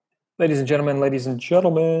Ladies and gentlemen,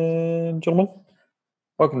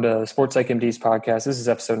 welcome to Sports Psych MD's podcast. This is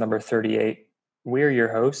episode number 38. We're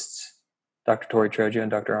your hosts, Dr. Tori Trojo and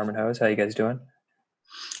Dr. Armin Hose. How you guys doing?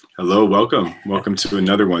 Hello, welcome. Welcome to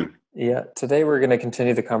another one. Yeah, today we're going to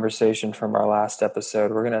continue the conversation from our last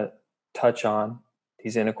episode. We're going to touch on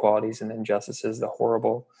these inequalities and injustices, the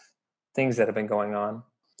horrible things that have been going on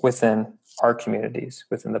within our communities,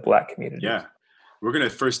 within the Black community. Yeah. We're going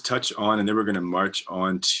to first touch on, and then we're going to march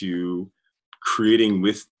on to creating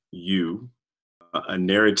with you a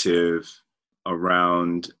narrative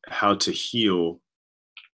around how to heal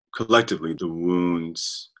collectively the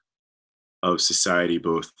wounds of society,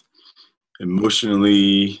 both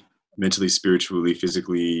emotionally, mentally, spiritually,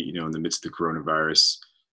 physically, in the midst of the coronavirus,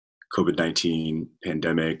 COVID-19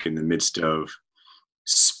 pandemic, in the midst of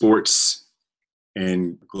sports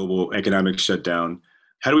and global economic shutdown.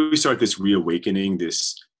 How do we start this reawakening,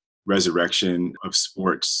 this resurrection of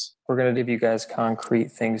sports? We're going to give you guys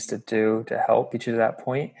concrete things to do to help get you to that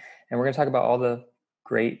point. And we're going to talk about all the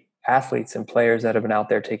great athletes and players that have been out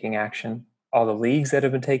there taking action, all the leagues that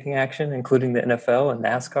have been taking action, including the NFL and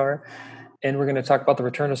NASCAR. And we're going to talk about the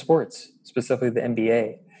return of sports, specifically the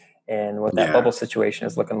NBA, and what that bubble situation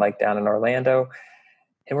is looking like down in Orlando.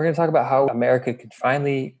 And we're going to talk about how America could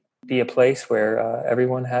finally be a place where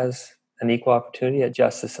everyone has an equal opportunity at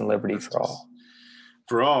justice and liberty for all.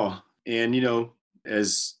 For all. And,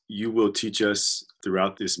 as you will teach us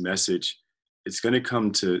throughout this message, it's going to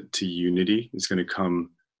come to unity. It's going to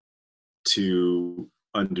come to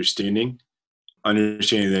understanding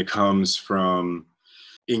that comes from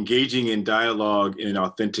engaging in dialogue in an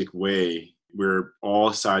authentic way where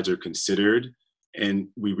all sides are considered and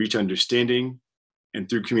we reach understanding. And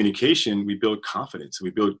through communication, we build confidence.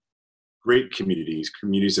 We build great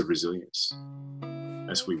communities of resilience.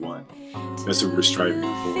 That's what we want. That's what we're striving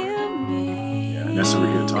for. Yeah, and that's what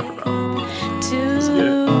we're here to talk about. Let's get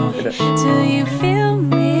it. Do you feel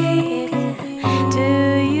me? Do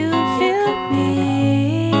you feel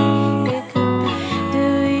me? Do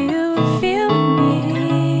you feel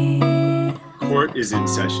me? Court is in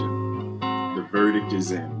session. The verdict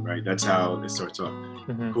is in, right? That's how it starts off.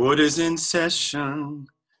 Mm-hmm. Court is in session.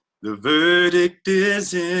 The verdict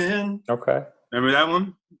is in. Okay. Remember that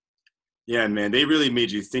one? Yeah, man, they really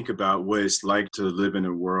made you think about what it's like to live in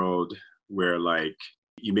a world where,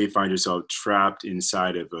 you may find yourself trapped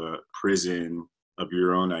inside of a prison of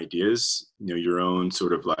your own ideas, your own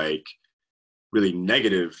sort of really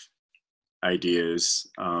negative ideas,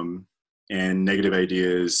 and negative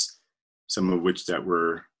ideas, some of which that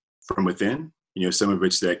were from within, some of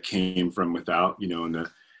which that came from without, in the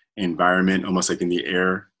environment, almost like in the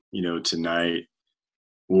air, tonight,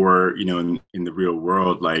 or, in the real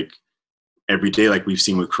world, every day, like we've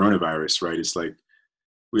seen with coronavirus, right? It's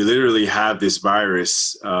we literally have this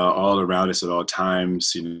virus all around us at all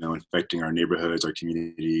times, infecting our neighborhoods, our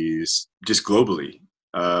communities, just globally.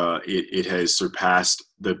 It has surpassed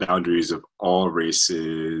the boundaries of all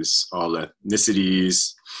races, all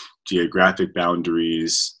ethnicities, geographic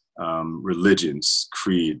boundaries, religions,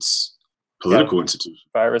 creeds, political institutions.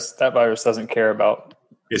 That virus doesn't care about.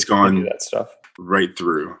 It's gone that stuff right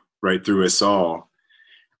through us all.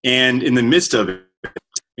 And in the midst of it,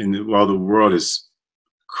 while the world has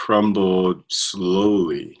crumbled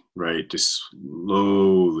slowly, right, just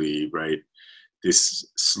slowly, right, this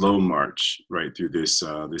slow march, right, through this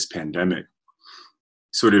pandemic,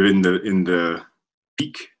 sort of in the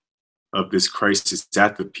peak of this crisis,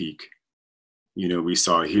 at the peak, we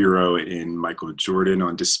saw a hero in Michael Jordan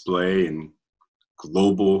on display in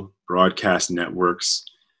global broadcast networks,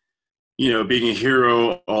 being a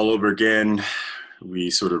hero all over again.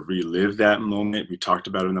 We sort of relived that moment. We talked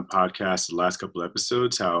about it in the podcast, the last couple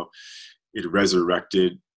episodes, how it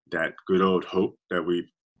resurrected that good old hope that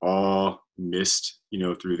we've all missed,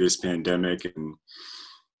 through this pandemic.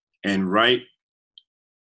 And right,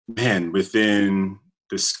 man, within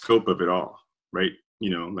the scope of it all, right?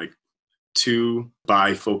 Two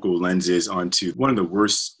bifocal lenses onto one of the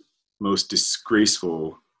worst, most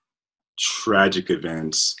disgraceful, tragic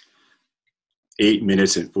events, 8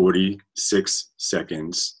 minutes and 46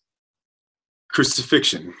 seconds.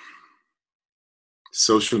 Crucifixion,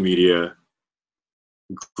 social media,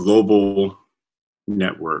 global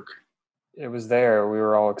network. It was there. We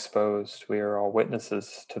were all exposed. We were all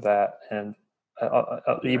witnesses to that. And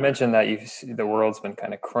you mentioned that you see the world's been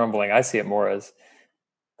kind of crumbling. I see it more as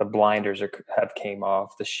the blinders have came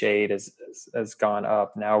off. The shade has gone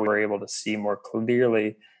up. Now we're able to see more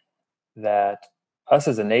clearly that us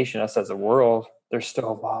as a nation, us as a world, there's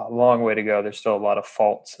still a long way to go. There's still a lot of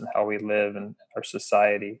faults in how we live in our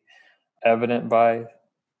society, evident by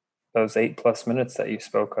those 8+ minutes that you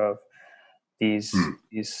spoke of. Hmm.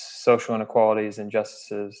 these social inequalities and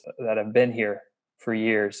injustices that have been here for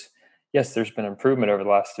years. Yes, there's been improvement over the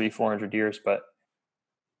last 300-400 years, but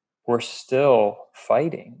we're still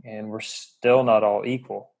fighting, and we're still not all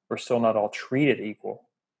equal. We're still not all treated equal,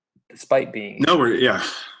 despite being No, equal.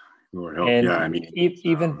 Lord help. And Yeah, I mean,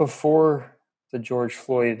 even before the George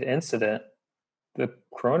Floyd incident, the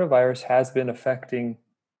coronavirus has been affecting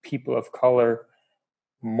people of color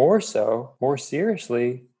more so, more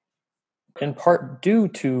seriously, in part due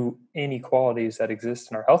to inequalities that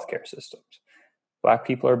exist in our healthcare systems. Black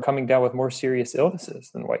people are coming down with more serious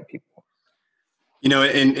illnesses than white people.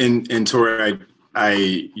 and Tori,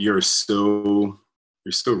 you're so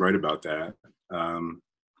right about that.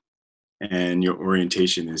 And your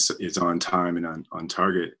orientation is on time and on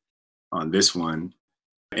target on this one.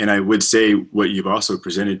 And I would say what you've also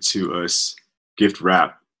presented to us, gift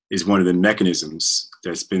wrap, is one of the mechanisms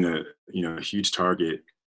that's been a huge target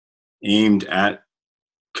aimed at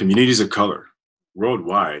communities of color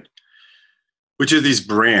worldwide, which are these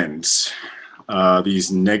brands,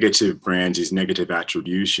 these negative brands, these negative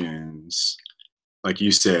attributions. Like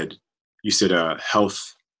you said a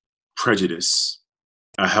health prejudice,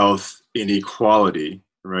 a health inequality,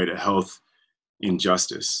 right? A health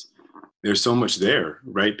injustice. There's so much there,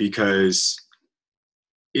 right? Because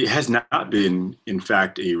it has not been, in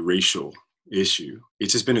fact, a racial issue.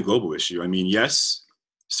 It's just been a global issue. I mean, yes,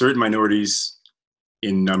 certain minorities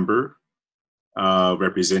in number,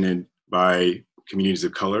 represented by communities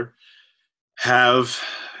of color, have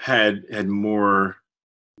had more,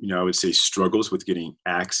 I would say, struggles with getting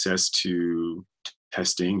access to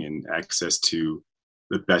testing and access to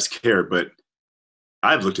the best care. But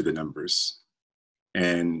I've looked at the numbers,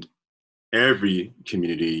 and every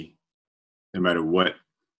community, no matter what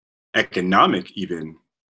economic even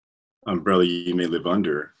umbrella you may live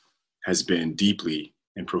under, has been deeply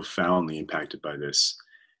and profoundly impacted by this.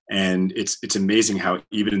 And it's amazing how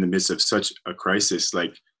even in the midst of such a crisis,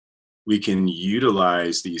 like, we can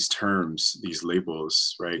utilize these terms, these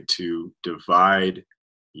labels, right, to divide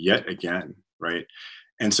yet again, right?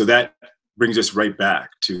 And so that brings us right back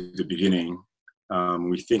to the beginning.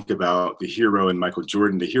 We think about the hero in Michael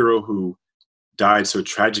Jordan, the hero who died so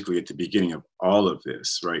tragically at the beginning of all of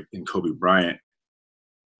this, right, in Kobe Bryant,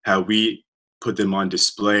 how we put them on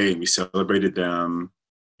display and we celebrated them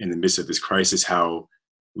in the midst of this crisis, how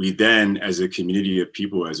we then, as a community of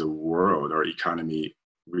people, as a world, our economy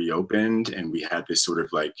reopened, and we had this sort of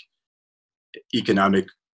like economic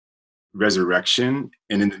resurrection.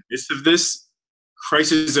 And in the midst of this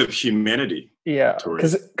crisis of humanity, yeah,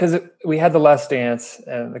 because we had The Last Dance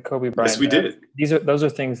and the Kobe Bryant. Yes, we did. Those are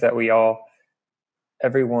things that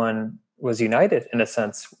everyone was united in a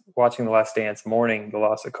sense, watching The Last Dance, mourning the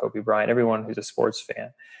loss of Kobe Bryant. Everyone who's a sports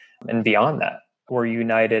fan and beyond that were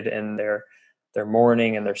united in their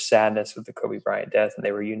mourning and their sadness with the Kobe Bryant death, and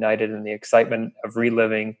they were united in the excitement of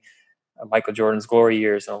reliving Michael Jordan's glory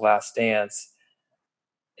years in The Last Dance.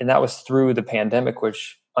 And that was through the pandemic,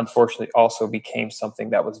 which unfortunately also became something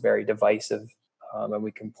that was very divisive. And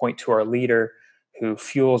we can point to our leader who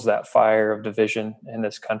fuels that fire of division in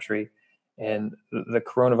this country. And the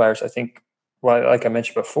coronavirus, I think, well, like I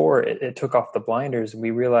mentioned before, it took off the blinders, and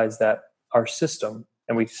we realized that our system,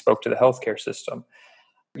 and we spoke to the healthcare system,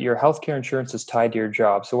 your healthcare insurance is tied to your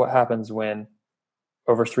job. So what happens when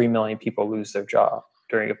over 3 million people lose their job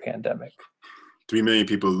during a pandemic? 3 million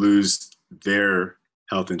people lose their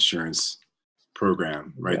health insurance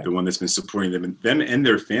program, right? Yeah. The one that's been supporting them and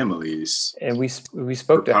their families. And we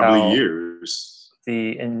spoke to probably how years.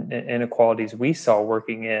 The inequalities we saw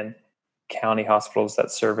working in county hospitals that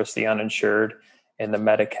service the uninsured and the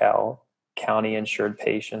Medi-Cal county insured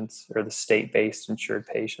patients or the state-based insured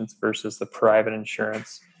patients versus the private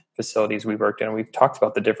insurance facilities we worked in. And we've talked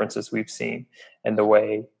about the differences we've seen in the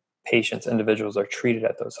way patients, individuals are treated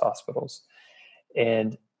at those hospitals.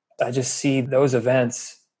 And I just see those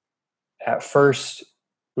events. At first,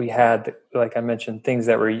 we had, like I mentioned, things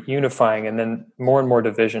that were unifying, and then more and more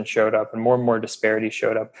division showed up and more disparity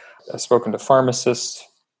showed up. I've spoken to pharmacists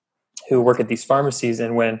who work at these pharmacies,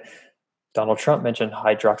 and when Donald Trump mentioned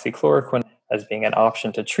hydroxychloroquine as being an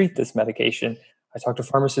option to treat this medication, I talked to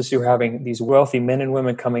pharmacists who are having these wealthy men and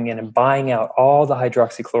women coming in and buying out all the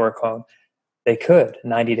hydroxychloroquine they could,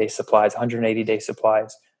 90-day supplies, 180-day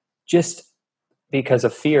supplies, just because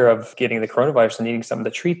of fear of getting the coronavirus and needing something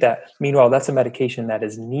to treat that. Meanwhile, that's a medication that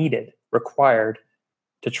is needed, required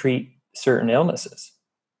to treat certain illnesses.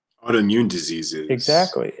 Autoimmune diseases.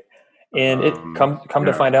 Exactly. And it come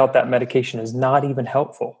to find out that medication is not even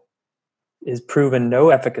helpful, is proven no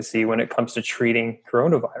efficacy when it comes to treating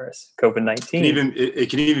coronavirus, COVID-19. It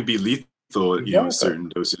can even be lethal lethal, Exactly. certain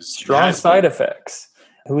doses Strong has side been. effects,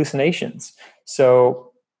 hallucinations.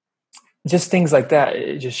 So just things like that,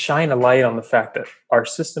 it just shine a light on the fact that our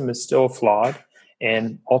system is still flawed.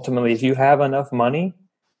 And ultimately, if you have enough money,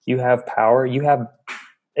 you have power, you have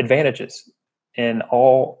advantages in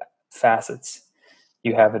all facets.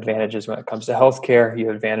 You have advantages when it comes to healthcare. You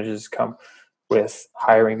have advantages come with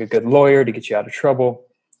hiring a good lawyer to get you out of trouble,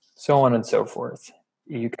 so on and so forth.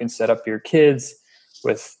 You can set up your kids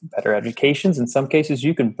with better educations. In some cases,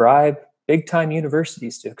 you can bribe big time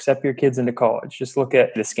universities to accept your kids into college. Just look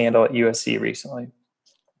at the scandal at USC recently.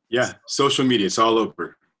 Yeah, social media, it's all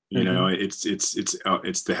over. Mhm.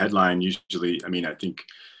 It's the headline usually. I mean, I think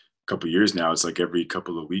a couple of years now, it's like every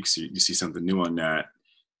couple of weeks you see something new on that.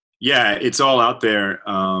 Yeah, it's all out there.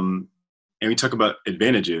 And we talk about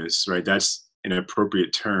advantages, right? That's an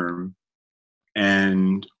appropriate term.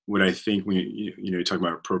 And what I think you talk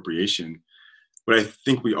about appropriation, what I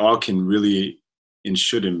think we all can really and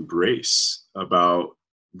should embrace about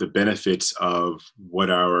the benefits of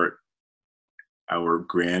what our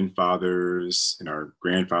grandfathers and our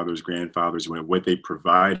grandfathers, what they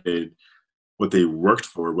provided, what they worked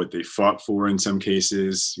for, what they fought for in some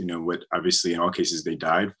cases, what obviously in all cases they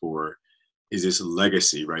died for, is this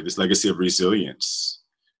legacy, right? This legacy of resilience,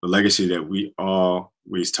 the legacy that we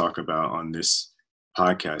always talk about on this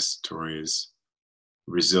podcast, Tori, is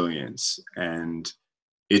resilience. And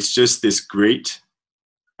it's just this great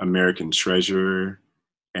American treasure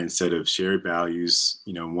and set of shared values,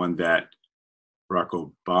 one that Barack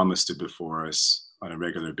Obama stood before us on a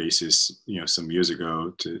regular basis, some years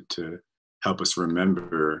ago to help us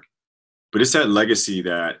remember. But it's that legacy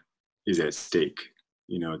that is at stake,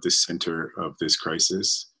 at the center of this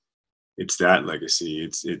crisis. It's that legacy.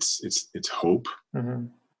 It's hope. Mhm.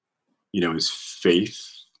 It's faith.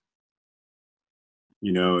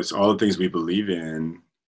 It's all the things we believe in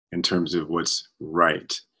terms of what's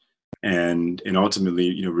right. And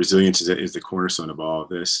ultimately, resilience is the cornerstone of all of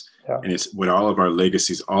this. Yeah. And it's what all of our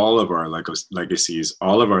legacies,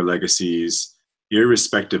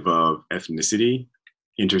 irrespective of ethnicity,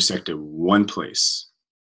 intersect at one place.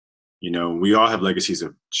 We all have legacies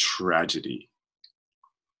of tragedy.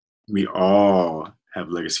 We all have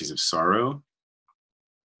legacies of sorrow.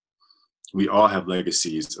 We all have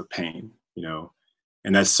legacies of pain,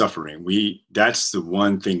 and that's suffering. That's the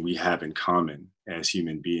one thing we have in common as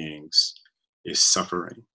human beings, is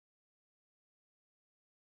suffering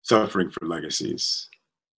for legacies,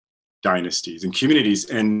 dynasties, and communities.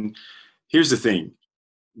 And here's the thing: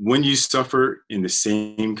 when you suffer in the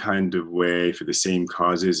same kind of way for the same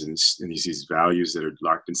causes and these values that are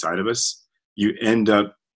locked inside of us, you end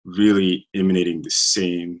up really emanating the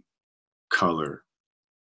same color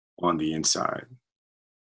on the inside.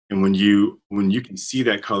 And when you can see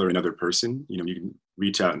that color in another person, you can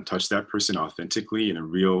reach out and touch that person authentically in a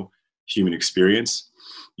real human experience,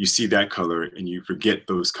 you see that color and you forget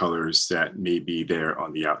those colors that may be there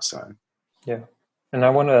on the outside. Yeah. And I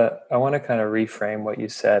want to kind of reframe what you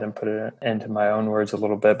said and put it into my own words a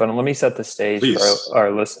little bit, but let me set the stage Please. for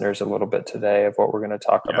our listeners a little bit today of what we're going to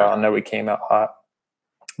talk Yeah. about. I know we came out hot,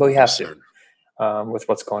 but we have Yes, to. sir. With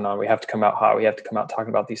what's going on, we have to come out hot. We have to come out talking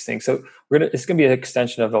about these things. So it's going to be an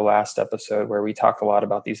extension of the last episode where we talked a lot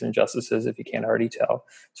about these injustices, if you can't already tell.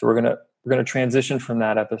 So we're going to transition from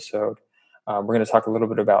that episode. We're going to talk a little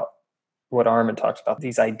bit about what Armin talks about,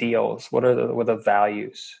 these ideals. What are the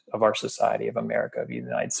values of our society, of America, of the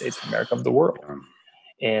United States of America, of the world?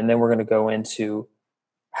 And then we're going to go into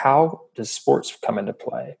how does sports come into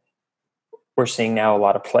play. We're seeing now a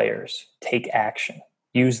lot of players take action,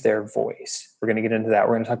 use their voice. We're going to get into that.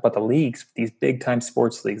 We're going to talk about the leagues, these big time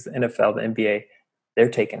sports leagues, the NFL, the NBA. They're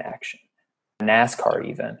taking action. NASCAR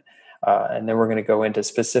even. And then we're going to go into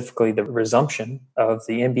specifically the resumption of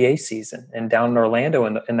the NBA season and down in Orlando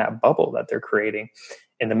in that bubble that they're creating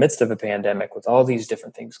in the midst of a pandemic with all these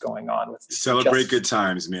different things going on. Celebrate good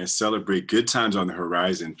times, man. Celebrate good times on the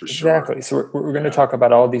horizon for sure. Exactly. So we're going to talk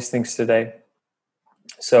about all these things today.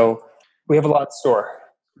 So we have a lot in store.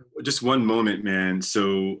 Just one moment, man.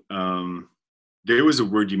 So there was a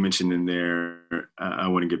word you mentioned in there I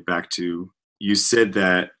want to get back to. You said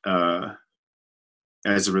that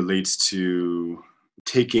as it relates to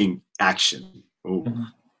taking action. Oh,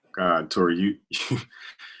 God, Tori,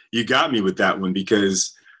 you got me with that one,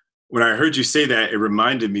 because when I heard you say that, it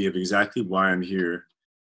reminded me of exactly why I'm here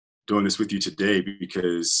doing this with you today.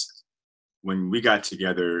 Because when we got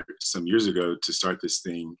together some years ago to start this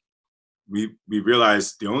thing, we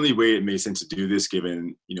realized the only way it made sense to do this,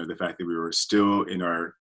 given the fact that we were still in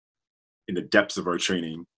the depths of our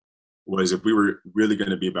training, was if we were really going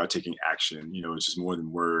to be about taking action. It's just more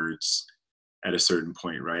than words at a certain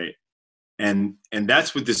point, right? And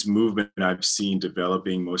that's what this movement I've seen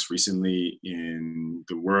developing most recently in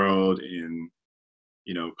the world, in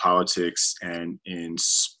politics and in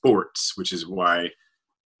sports, which is why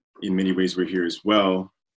in many ways we're here as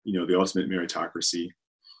well. The ultimate meritocracy.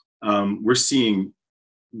 We're seeing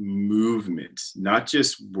movement, not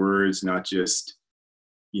just words, not just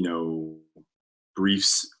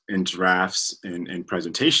briefs and drafts and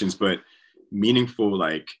presentations, but meaningful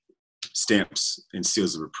like stamps and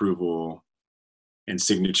seals of approval and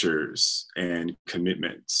signatures and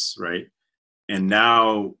commitments, right? And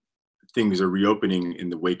now things are reopening in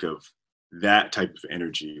the wake of that type of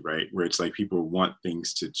energy, right? Where it's like people want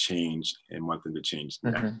things to change and want them to change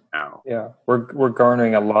now. Yeah, we're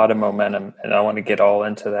garnering a lot of momentum, and I want to get all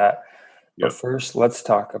into that. But first, let's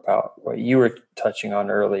talk about what you were touching on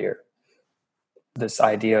earlier, this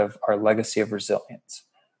idea of our legacy of resilience.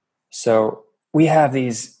 So we have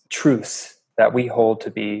these truths that we hold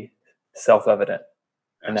to be self-evident,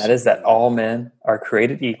 and that is that all men are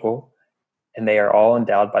created equal, and they are all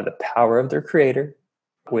endowed by the power of their creator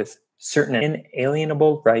with certain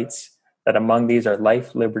inalienable rights, that among these are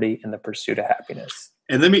life, liberty, and the pursuit of happiness.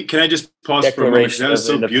 And can I just pause for a moment? That was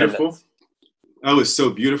so beautiful. That was so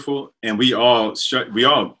beautiful. And we all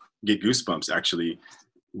get goosebumps actually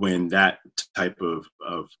when that type of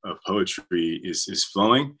poetry is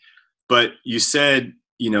flowing. But you said,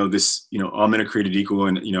 this, all men are created equal,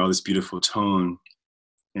 and, all this beautiful tone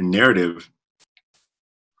and narrative.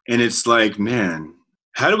 And it's like, man,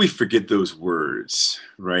 how do we forget those words,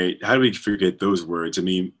 right? How do we forget those words? I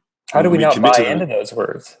mean, how do we not buy into those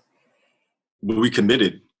words? Well, we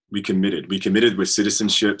committed with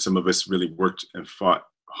citizenship. Some of us really worked and fought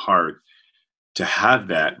hard to have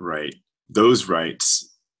that right, those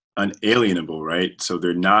rights unalienable, right? So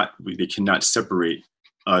they cannot separate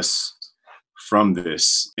us from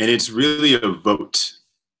this. And it's really a vote.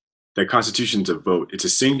 That Constitution's a vote. It's a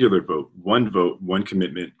singular vote, one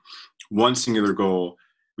commitment, one singular goal.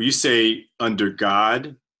 When you say under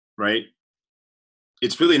God, right?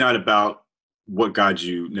 It's really not about what God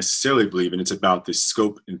you necessarily believe in. It's about the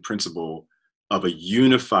scope and principle of a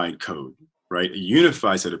unified code, right? A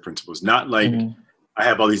unified set of principles, not like I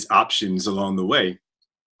have all these options along the way.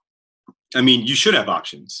 I mean, you should have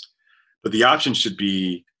options, but the options should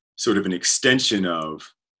be sort of an extension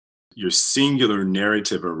of your singular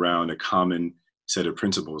narrative around a common set of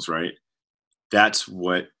principles, right? That's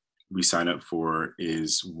what we sign up for,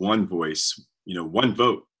 is one voice, one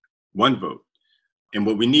vote. And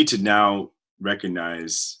what we need to now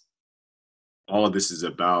recognize all of this is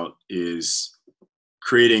about is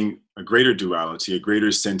creating a greater duality, a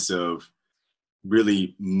greater sense of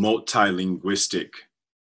really multilinguistic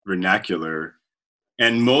vernacular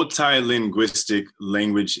and multilinguistic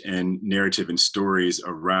language and narrative and stories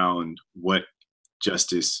around what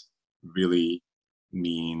justice really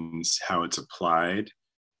means, how it's applied,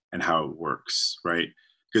 and how it works, right?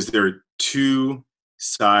 Because there are two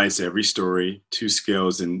sides to every story, two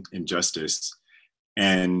scales in justice.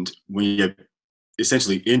 And when you have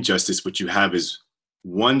essentially injustice, what you have is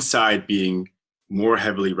one side being more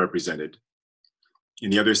heavily represented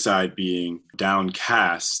and the other side being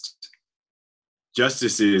downcast.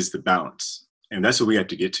 Justice is the balance. And that's what we have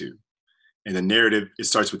to get to. And the narrative, it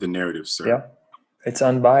starts with the narrative, sir. Yeah, it's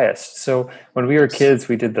unbiased. So when we were kids,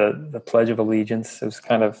 we did the Pledge of Allegiance. It was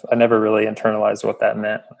kind of, I never really internalized what that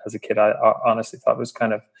meant as a kid. I honestly thought it was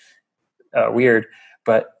kind of weird,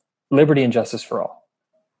 but liberty and justice for all.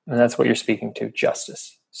 And that's what you're speaking to,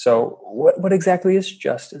 justice. So what exactly is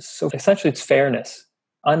justice? So essentially it's fairness,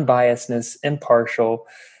 unbiasedness, impartial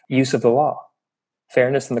use of the law,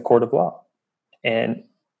 fairness in the court of law. And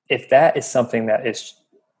if that is something that is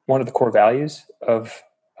one of the core values of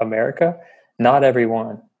America, not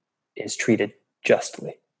everyone is treated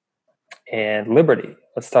justly. And liberty,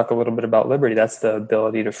 let's talk a little bit about liberty. That's the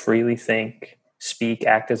ability to freely think, speak,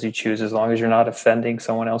 act as you choose, as long as you're not offending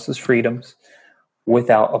someone else's freedoms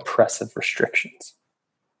without oppressive restrictions.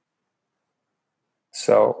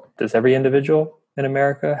 So does every individual in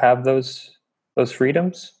America have those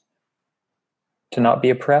freedoms to not be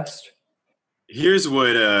oppressed? Here's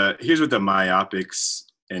what the myopics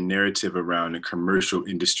and narrative around the commercial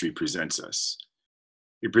industry presents us.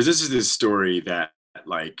 It presents us this story that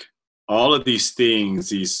like all of these things,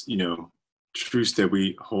 these, truths that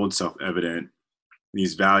we hold self-evident,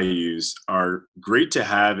 these values are great to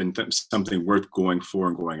have and something worth going for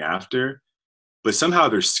and going after, but somehow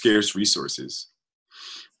they're scarce resources.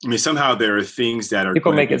 I mean, somehow there are things that are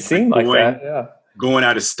people make it seem like that, yeah, going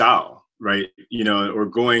out of style, right? Or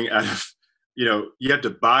going out of, you have to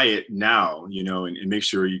buy it now, and make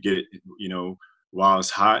sure you get it, while it's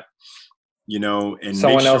hot. and make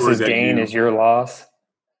Someone sure else's that gain is your loss.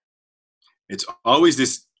 it's always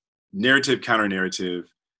this narrative, counter narrative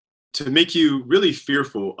to make you really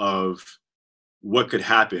fearful of what could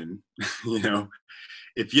happen,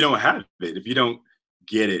 if you don't have it, if you don't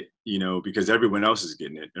get it, because everyone else is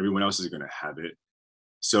getting it, everyone else is going to have it.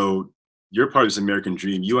 So you're part of this American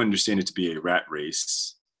dream. You understand it to be a rat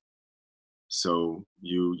race. So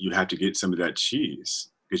you have to get some of that cheese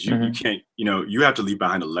because you can't, you have to leave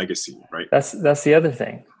behind a legacy, right? That's the other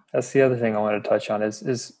thing. That's the other thing I want to touch on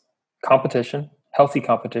is competition, healthy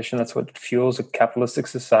competition. That's what fuels a capitalistic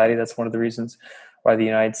society. That's one of the reasons why the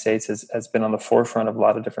United States has been on the forefront of a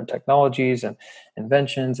lot of different technologies and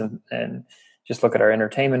inventions, and just look at our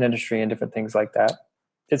entertainment industry and different things like that.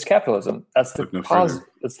 It's capitalism. That's the positive.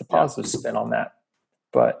 That's the positive spin on that.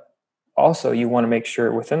 But also, you want to make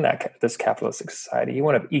sure within this capitalistic society, you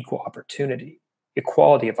want to have equal opportunity,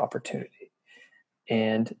 equality of opportunity,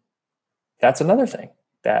 and that's another thing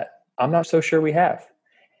that I'm not so sure we have.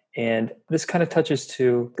 And this kind of touches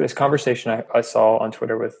to this conversation I saw on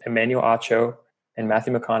Twitter with Emmanuel Acho and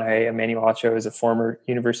Matthew McConaughey. Emmanuel Acho is a former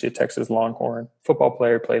University of Texas Longhorn football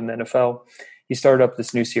player, played in the NFL. He started up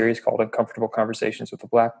this new series called Uncomfortable Conversations with a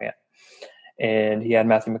Black Man. And he had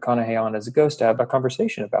Matthew McConaughey on as a ghost to have a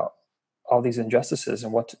conversation about all these injustices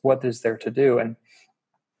and what is there to do. And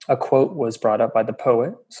a quote was brought up by the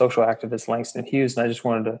poet, social activist Langston Hughes, and I just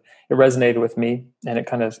wanted to, it resonated with me, and it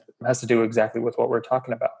kind of has to do exactly with what we're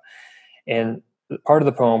talking about. And part of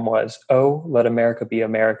the poem was, "Oh, let America be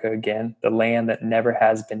America again, the land that never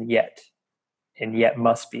has been yet, and yet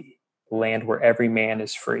must be, the land where every man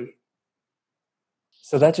is free."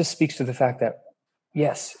 So that just speaks to the fact that,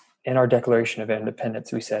 yes, in our Declaration of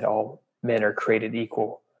Independence, we said all men are created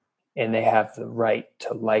equal, and they have the right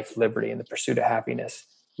to life, liberty, and the pursuit of happiness.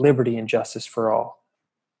 Liberty and justice for all,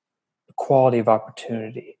 equality of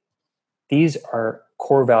opportunity. These are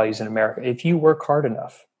core values in America. If you work hard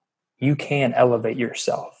enough, you can elevate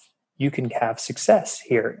yourself. You can have success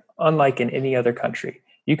here, unlike in any other country.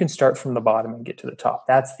 You can start from the bottom and get to the top.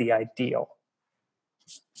 That's the ideal.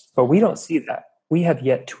 But we don't see that. We have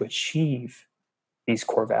yet to achieve these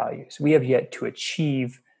core values. We have yet to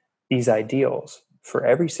achieve these ideals for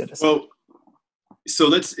every citizen. Well, so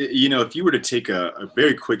let's, if you were to take a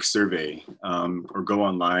very quick survey or go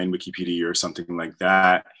online, Wikipedia or something like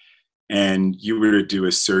that, and you were to do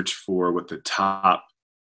a search for what the top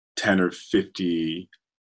 10 or 50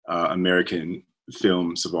 American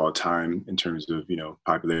films of all time in terms of,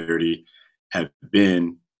 popularity have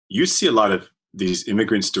been, you see a lot of these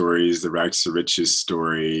immigrant stories, the rags to riches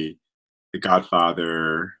story, The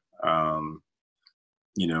Godfather, the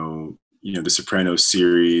Sopranos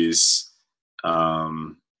series,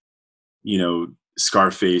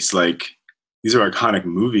 Scarface. Like, these are iconic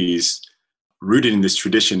movies rooted in this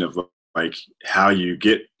tradition of like how you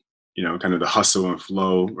get, kind of the hustle and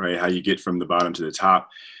flow, right? How you get from the bottom to the top.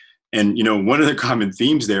 And, one of the common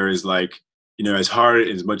themes there is like, as hard,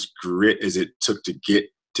 as much grit as it took to get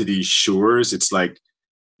to these shores, it's like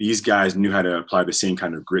these guys knew how to apply the same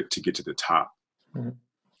kind of grit to get to the top. Mm-hmm.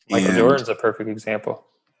 Michael Jordan's a perfect example.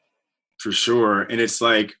 For sure. And it's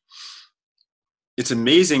like, it's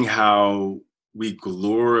amazing how we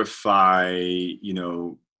glorify,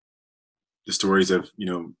 the stories of,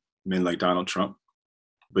 men like Donald Trump,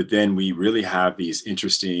 but then we really have these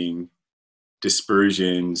interesting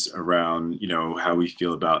dispersions around, how we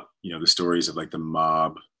feel about, the stories of like the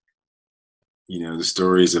mob, the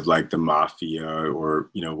stories of like the mafia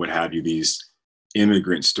or, what have you, these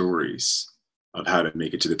immigrant stories of how to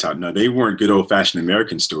make it to the top. Now, they weren't good old fashioned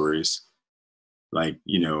American stories like,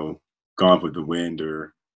 Gone with the Wind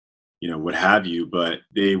or, what have you, but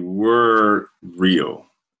they were real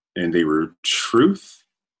and they were truth,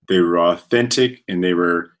 they were authentic, and they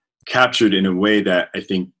were captured in a way that I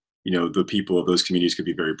think, the people of those communities could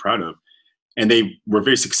be very proud of. And they were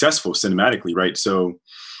very successful cinematically, right? So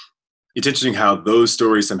it's interesting how those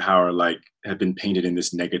stories somehow are like, have been painted in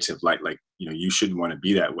this negative light, like, you shouldn't want to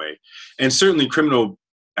be that way. And certainly criminal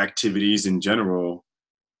activities in general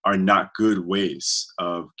are not good ways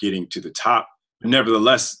of getting to the top.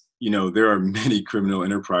 Nevertheless, there are many criminal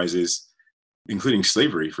enterprises, including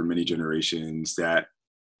slavery for many generations, that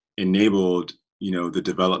enabled, the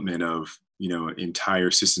development of, entire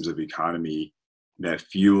systems of economy that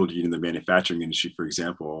fueled, the manufacturing industry, for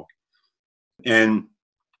example, and,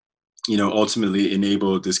 ultimately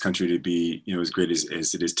enabled this country to be, as great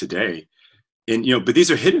as it is today. And, but these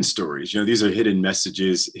are hidden stories, these are hidden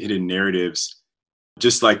messages, hidden narratives,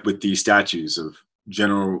 just like with these statues of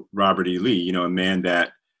General Robert E. Lee, a man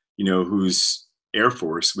that, whose Air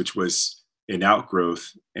Force, which was an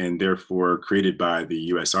outgrowth and therefore created by the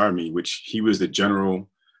U.S. Army, which he was the general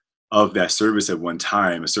of that service at one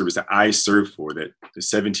time, a service that I served for, that at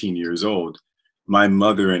 17 years old, my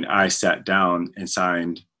mother and I sat down and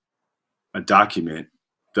signed a document,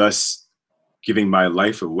 thus giving my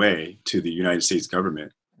life away to the United States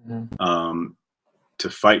government, to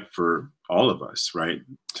fight for all of us, right?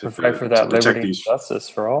 To fight for that liberty and justice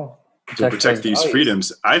for all. To protect these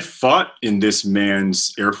freedoms. I fought in this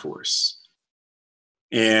man's Air Force.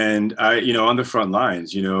 And I, on the front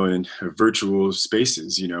lines, in virtual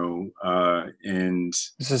spaces, and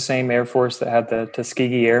it's the same Air Force that had the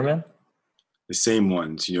Tuskegee Airmen. The same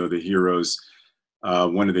ones, the heroes,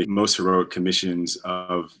 one of the most heroic commissions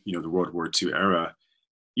of, the World War II era,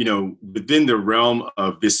 within the realm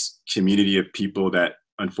of this community of people that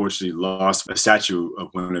unfortunately lost a statue of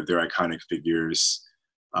one of their iconic figures.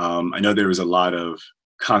 I know there was a lot of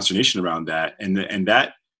consternation around that, and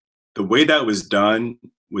that the way that was done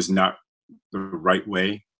was not the right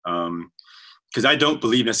way, because I don't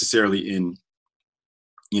believe necessarily in,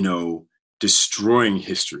 destroying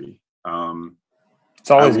history. It's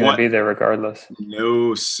always going to be there regardless.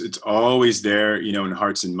 No, it's always there, in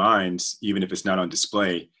hearts and minds, even if it's not on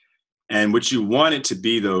display. And what you want it to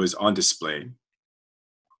be, though, is on display.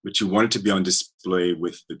 But you want it to be on display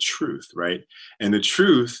with the truth, right? And the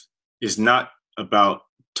truth is not about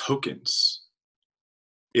tokens.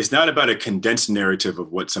 It's not about a condensed narrative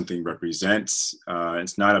of what something represents.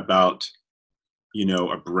 It's not about,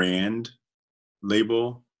 a brand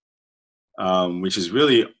label, which is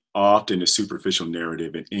really often a superficial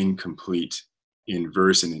narrative and incomplete in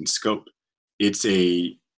verse and in scope. It's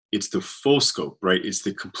the full scope, right? It's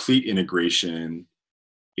the complete integration.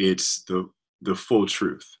 It's the full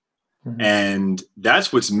truth. Mm-hmm. And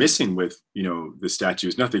that's what's missing with, the statue.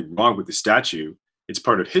 There's nothing wrong with the statue. It's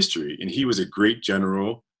part of history. And he was a great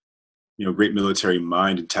general, great military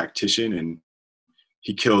mind and tactician. And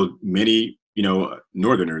he killed many,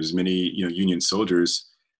 Northerners, many, Union soldiers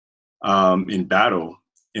in battle,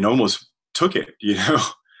 and almost took it,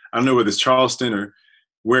 I don't know whether it's Charleston or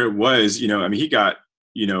where it was, he got,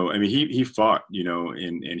 he fought,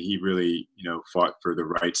 and he really, fought for the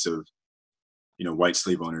rights of, white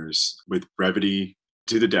slave owners with brevity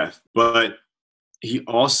to the death. But he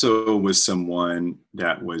also was someone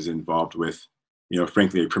that was involved with,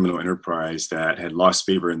 frankly, a criminal enterprise that had lost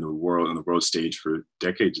favor on the world stage for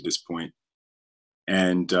decades at this point.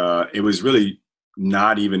 And it was really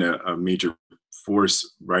not even a major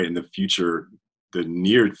force, right, in the future, the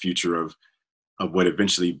near future of what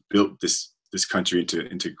eventually built this country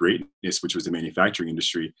into greatness, which was the manufacturing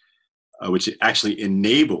industry, which actually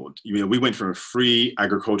enabled, we went from a free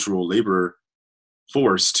agricultural labor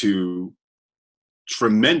force to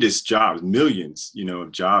tremendous jobs, millions,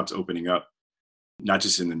 of jobs opening up, not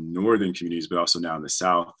just in the northern communities, but also now in the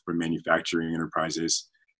South for manufacturing enterprises,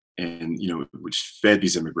 and, which fed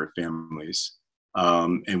these immigrant families,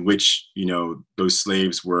 and which, those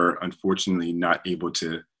slaves were unfortunately not able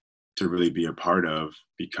to really be a part of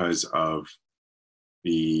because of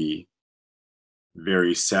the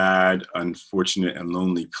very sad, unfortunate, and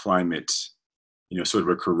lonely climate, sort of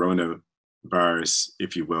a coronavirus,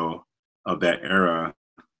 if you will, of that era,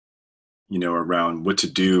 around what to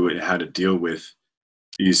do and how to deal with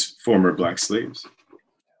these former Black slaves.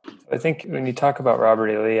 I think when you talk about Robert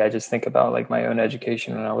E. Lee, I just think about like my own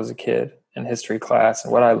education when I was a kid in history class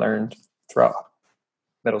and what I learned throughout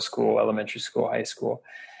middle school, elementary school, high school.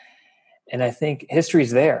 And I think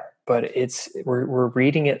history's there, but we're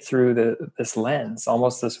reading it through this lens,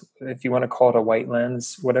 almost this, if you want to call it a white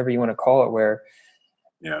lens, whatever you want to call it, where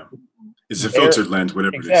it's a filtered lens,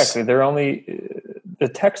 whatever it is. Exactly. The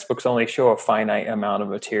textbooks only show a finite amount of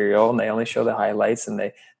material, and they only show the highlights, and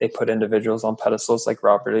they put individuals on pedestals like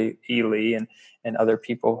Robert E. Lee and other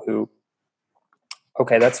people who,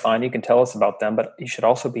 okay, that's fine. You can tell us about them, but you should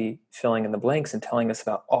also be filling in the blanks and telling us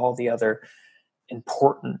about all the other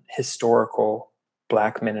important historical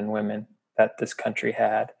Black men and women that this country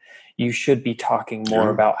had. You should be talking more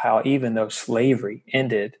about how even though slavery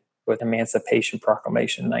ended with Emancipation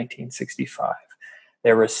Proclamation in 1965,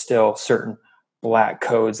 there were still certain Black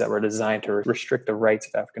codes that were designed to restrict the rights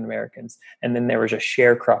of African Americans. And then there was a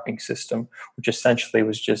sharecropping system, which essentially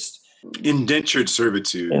was just indentured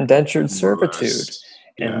servitude. And then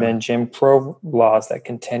Jim Crow laws that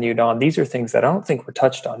continued on. These are things that I don't think were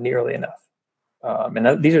touched on nearly enough.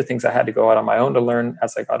 These are things I had to go out on my own to learn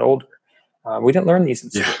as I got older. We didn't learn these in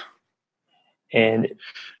school. And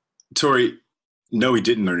Tori, no, we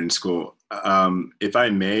didn't learn in school. If I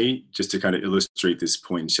may, just to kind of illustrate this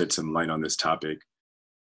point and shed some light on this topic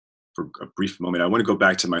for a brief moment, I want to go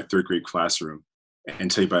back to my third grade classroom.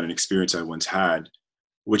 and tell you about an experience I once had,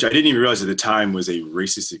 which I didn't even realize at the time was a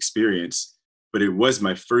racist experience, but it was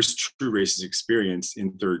my first true racist experience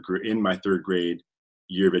in my third grade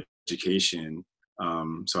year of education.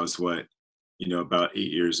 So I was about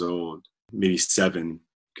 8 years old, maybe 7,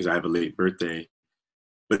 because I have a late birthday.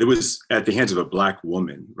 But it was at the hands of a Black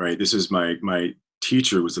woman, right? This was my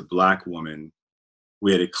teacher was a Black woman.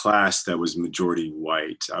 We had a class that was majority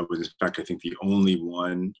white. I was, in fact, I think the only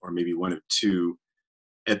one, or maybe one of 2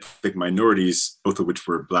 ethnic minorities, both of which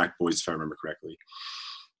were Black boys, if I remember correctly.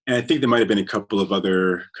 And I think there might have been a couple of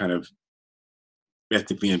other kind of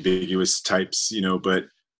ethnically ambiguous types, but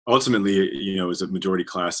ultimately, it was a majority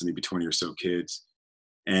class of maybe 20 or so kids.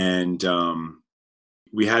 And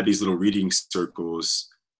we had these little reading circles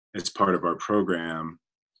as part of our program.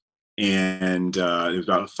 And there was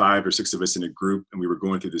about 5 or 6 of us in a group, and we were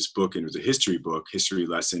going through this book, and it was a history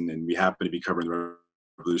lesson, and we happened to be covering the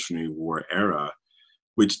Revolutionary War era,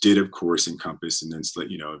 which did, of course, encompass, and then,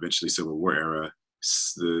 eventually Civil War era,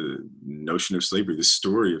 the notion of slavery, the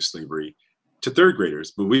story of slavery to third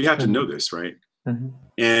graders. But we have to know this, right? Mm-hmm.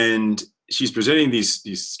 And she's presenting these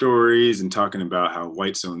stories and talking about how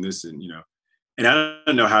whites own this, and and I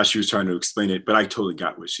don't know how she was trying to explain it, but I totally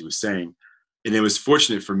got what she was saying. And it was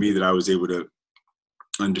fortunate for me that I was able to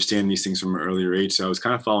understand these things from an earlier age. So I was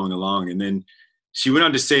kind of following along. And then she went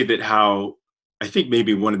on to say that how, I think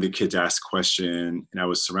maybe one of the kids asked a question, and I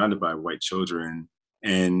was surrounded by white children.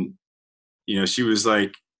 And, she was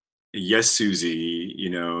like, yes, Susie,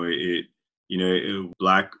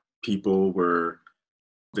 Black people were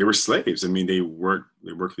slaves. I mean, they worked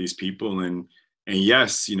for these people. And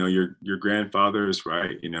yes, your grandfather is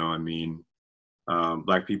right.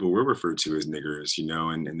 Black people were referred to as niggers,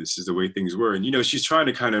 and this is the way things were. And, she's trying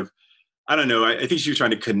to kind of, I don't know, I think she was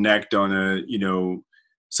trying to connect on a,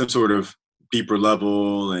 some sort of deeper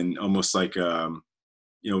level, and almost like,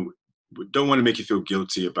 don't want to make you feel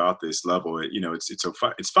guilty about this level.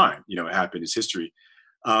 It's fine. It happened. It's history.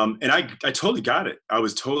 And I totally got it. I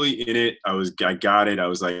was totally in it. I got it. I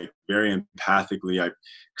was like very empathically,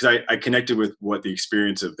 because I connected with what the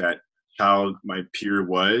experience of that child, my peer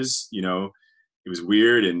was, it was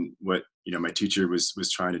weird, and what, my teacher was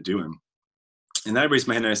trying to do. And I raised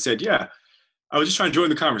my hand and I said, yeah, I was just trying to join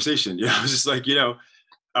the conversation. I was just like,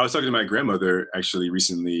 I was talking to my grandmother actually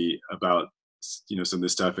recently about, some of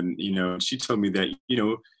this stuff. And, she told me that,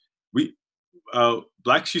 we,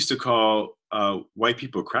 Blacks used to call white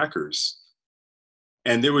people crackers.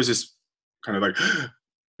 And there was this kind of like,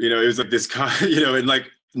 it was like this, and like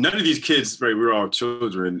none of these kids, right, we were all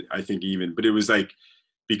children, I think even, but it was like,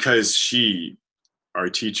 because our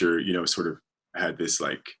teacher, sort of had this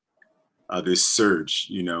like, this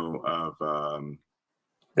surge, of.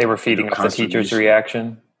 They were feeding off the teacher's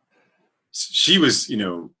reaction. She was,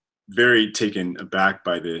 very taken aback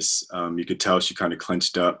by this. You could tell she kind of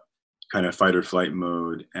clenched up, kind of fight or flight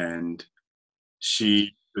mode. And there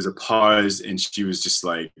was a pause, and she was just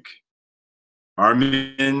like,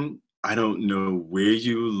 Armin, I don't know where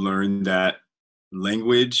you learned that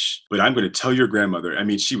language, but I'm going to tell your grandmother. I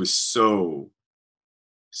mean, she was so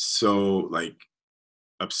like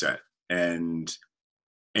upset, and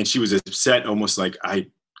she was upset almost like I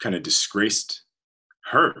kind of disgraced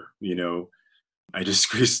her, I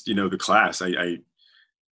disgraced, the class. I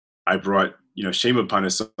brought, shame upon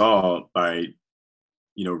us all by,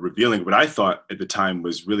 revealing what I thought at the time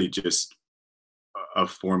was really just a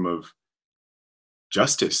form of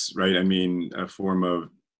justice, right? I mean, a form of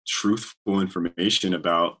truthful information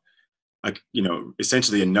about,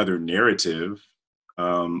 essentially another narrative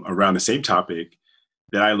around the same topic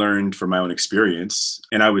that I learned from my own experience.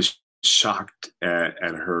 And I was shocked at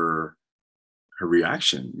her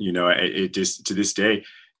reaction, it just to this day.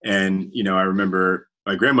 And, I remember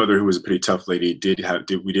my grandmother, who was a pretty tough lady,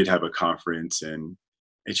 we did have a conference, and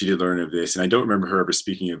she did learn of this. And I don't remember her ever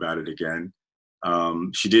speaking about it again.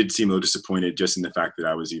 She did seem a little disappointed just in the fact that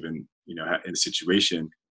I was even, in the situation.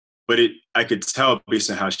 But I could tell based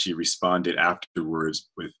on how she responded afterwards,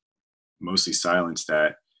 with mostly silence,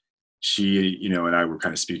 that she, and I were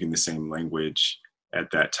kind of speaking the same language at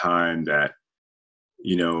that time, that,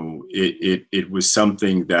 it was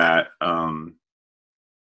something that,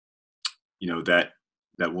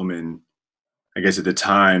 that woman, I guess at the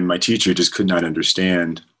time, my teacher just could not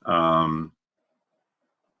understand. But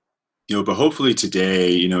hopefully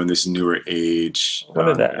today, in this newer age, I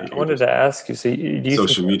wanted to ask you, so do you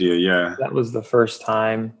social media, yeah. That was the first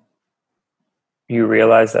time you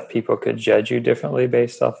realized that people could judge you differently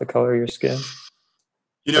based off the color of your skin?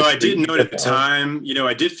 I didn't know it at the time.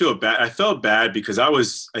 I did feel bad. I felt bad because I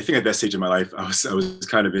think at that stage of my life, I was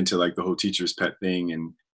kind of into like the whole teacher's pet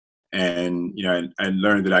thing. And, I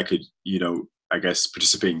learned that I could, I guess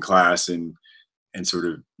participate in class and sort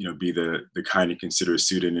of, be the kind and considerate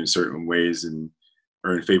student in certain ways and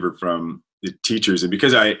earn favor from the teachers. And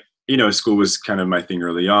because school was kind of my thing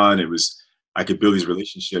early on, I could build these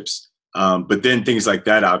relationships. But then things like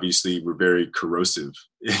that obviously were very corrosive,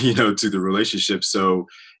 to the relationship. So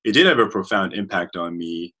it did have a profound impact on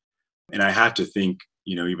me. And I have to think,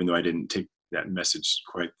 even though I didn't take that message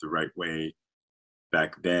quite the right way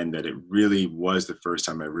back then, that it really was the first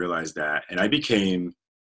time I realized that. And I became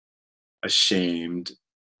ashamed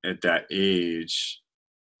at that age,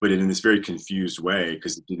 but in this very confused way,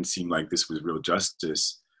 because it didn't seem like this was real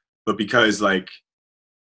justice, but because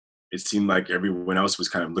it seemed like everyone else was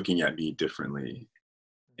kind of looking at me differently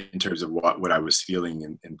in terms of what I was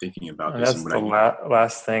feeling and thinking about And this. that's And the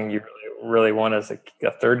last thing you really want as a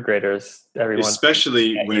third grader is everyone.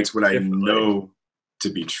 Especially when it's what I differently. know to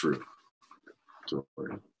be true.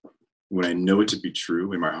 When I know it to be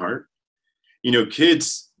true in my heart.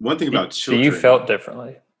 Kids, one thing about children. So you felt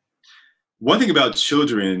differently. One thing about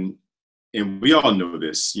children, and we all know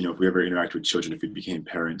this, if we ever interact with children, if we became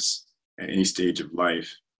parents at any stage of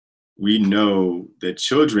life, we know that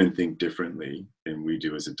children think differently than we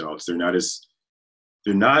do as adults. They're not as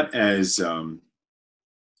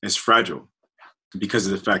fragile because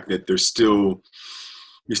of the fact that we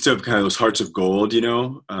still have kind of those hearts of gold,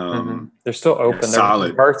 They're still open.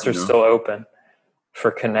 Solid, their hearts are still open for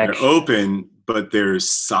connection. They're open, but they're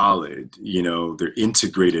solid, they're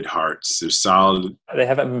integrated hearts. They're solid. They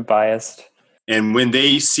haven't been biased. And when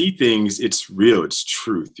they see things, it's real, it's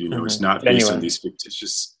truth, it's not based Genuine. on these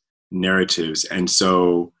fictitious narratives. And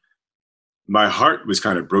so my heart was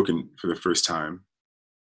kind of broken for the first time,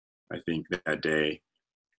 I think, that day.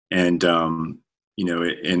 And, and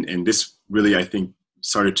this really, I think,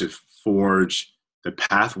 started to forge the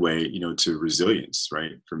pathway, to resilience,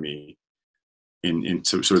 right, for me. In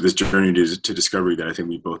sort of this journey to discovery that I think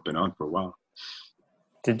we've both been on for a while.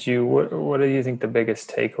 What do you think the biggest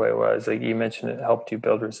takeaway was? Like you mentioned, it helped you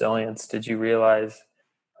build resilience. Did you realize,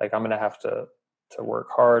 like, I'm going to have to work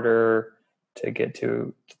harder to get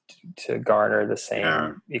to garner the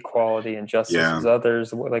same equality and justice as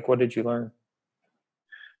others? What did you learn?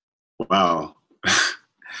 Wow.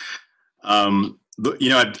 I've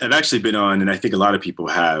actually been on, and I think a lot of people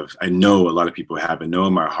have. I know a lot of people have. I know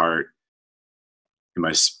in my heart, in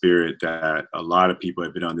my spirit, that a lot of people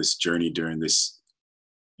have been on this journey during this,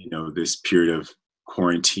 this period of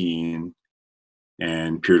quarantine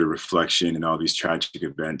and period of reflection and all these tragic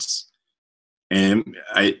events. And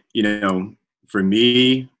for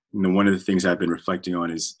me, one of the things I've been reflecting on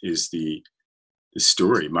is the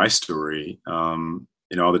story, my story,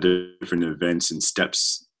 and all the different events and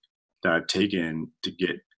steps that I've taken to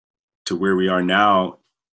get to where we are now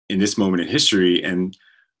in this moment in history. And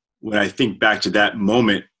when I think back to that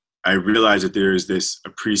moment, I realize that there is a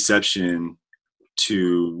perception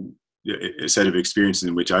to a set of experiences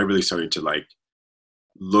in which I really started to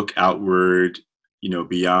look outward,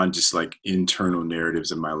 beyond just internal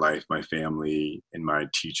narratives of my life, my family and my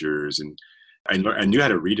teachers. And I knew how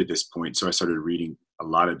to read at this point. So I started reading a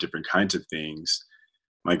lot of different kinds of things.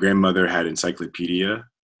 My grandmother had encyclopedia,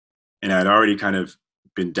 and I'd already kind of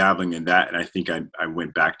been dabbling in that. And I think I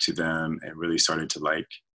went back to them and really started to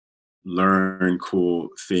learn cool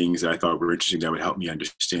things that I thought were interesting that would help me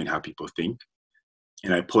understand how people think.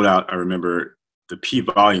 And I pulled out, I remember the P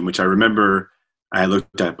volume, which I remember I had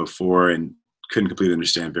looked at before and couldn't completely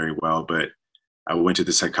understand very well, but I went to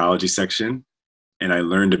the psychology section and I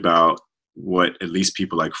learned about what at least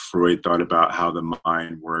people like Freud thought about how the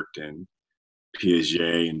mind worked, and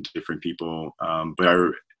Piaget and different people.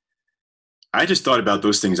 But I just thought about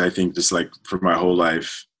those things, I think, just for my whole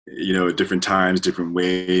life, at different times, different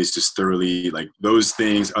ways, just thoroughly, those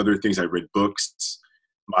things, other things. I read books,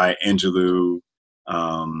 Maya Angelou,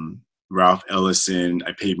 Ralph Ellison.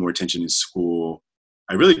 I paid more attention in school.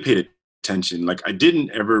 I really paid attention. I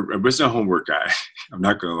wasn't a homework guy. I'm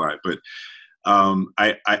not going to lie, but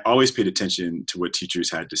I always paid attention to what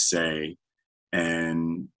teachers had to say,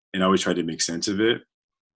 and always tried to make sense of it,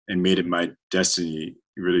 and made it my destiny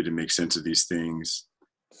really to make sense of these things.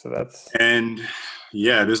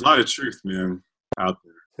 There's a lot of truth, man, out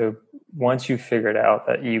there. So once you figured out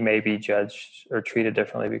that you may be judged or treated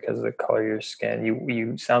differently because of the color of your skin,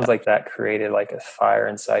 you sounds like that created a fire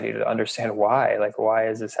inside you to understand why. Why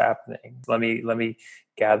is this happening? Let me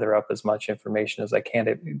gather up as much information as I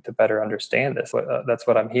can to better understand this. That's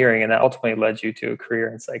what I'm hearing, and that ultimately led you to a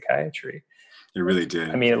career in psychiatry. It really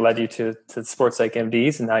did. I mean, it led you to Sports Psych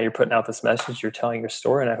MDs, and now you're putting out this message. You're telling your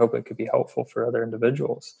story, and I hope it could be helpful for other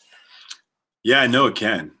individuals. Yeah, I know it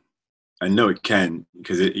can. I know it can,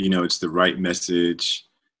 because it's the right message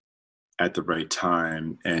at the right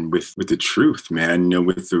time, and with the truth, man.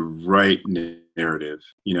 With the right narrative.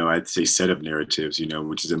 I'd say set of narratives.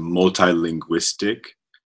 Which is a multilinguistic,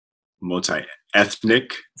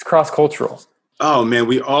 multi-ethnic. It's cross-cultural. Oh man,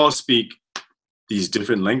 we all speak these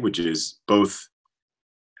different languages, both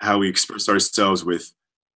how we express ourselves with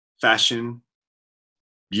fashion,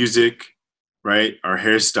 music, right? Our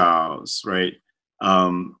hairstyles, right?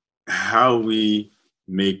 How we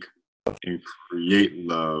make and create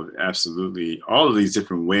love. Absolutely. All of these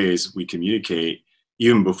different ways we communicate,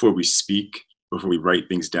 even before we speak, before we write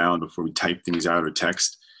things down, before we type things out or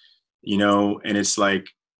text, and it's like,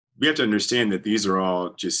 we have to understand that these are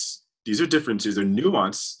differences, they're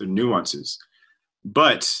nuances,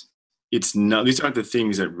 but it's not, these aren't the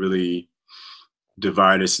things that really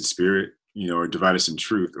divide us in spirit, or divide us in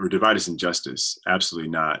truth, or divide us in justice. Absolutely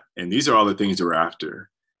not. And these are all the things that we're after.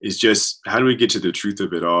 It's just, how do we get to the truth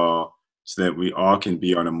of it all so that we all can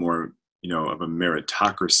be on a more, of a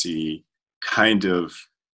meritocracy kind of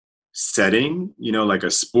setting, like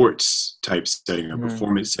a sports type setting, a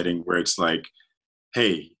performance setting, where it's like,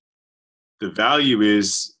 hey, the value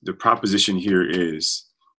is, the proposition here is,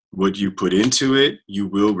 what you put into it, you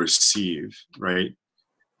will receive, right?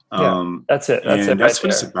 Yeah, that's it. That's it. That's right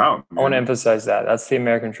what it's there. about, man. I want to emphasize that. That's the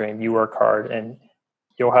American dream. You work hard and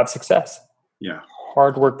you'll have success. Yeah.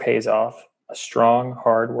 Hard work pays off. A strong,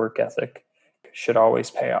 hard work ethic should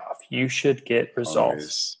always pay off. You should get results.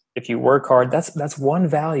 Always. If you work hard, that's one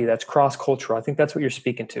value. That's cross-cultural. I think that's what you're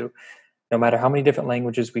speaking to. No matter how many different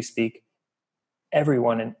languages we speak,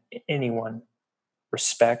 everyone and anyone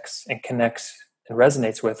respects and connects and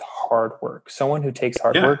resonates with hard work. Someone who takes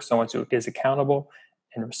hard work, someone who is accountable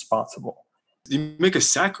and responsible. You make a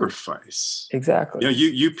sacrifice. Exactly.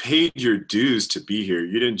 You paid your dues to be here.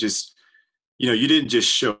 You didn't just, you didn't just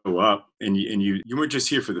show up, and you weren't just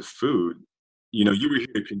here for the food. You were here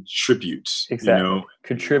to contribute. Exactly.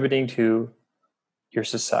 Contributing to your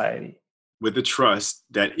society. With the trust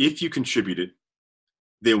that if you contributed,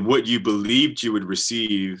 then what you believed you would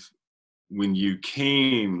receive when you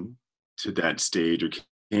came to that stage or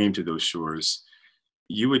came to those shores,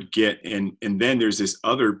 you would get. And then there's this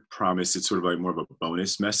other promise. It's sort of like more of a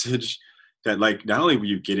bonus message that, like, not only will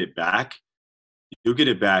you get it back, you'll get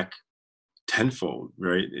it back tenfold,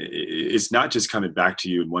 right? It's not just coming back to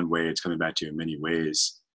you in one way. It's coming back to you in many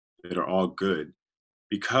ways that are all good,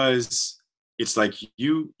 because it's like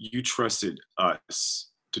you trusted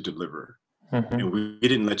us to deliver, and we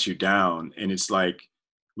didn't let you down. And it's like,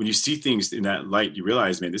 when you see things in that light, you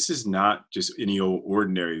realize, man, this is not just any old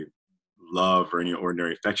ordinary love or any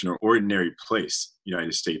ordinary affection or ordinary place,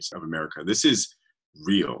 United States of America. This is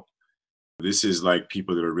real. This is like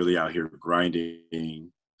people that are really out here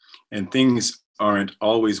grinding, and things aren't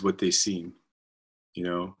always what they seem.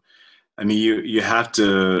 I mean, you have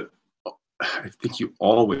to, I think you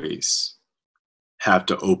always have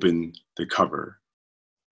to open the cover,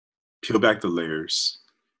 peel back the layers,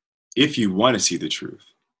 if you want to see the truth.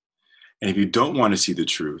 And if you don't want to see the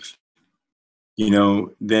truth,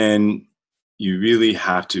 then you really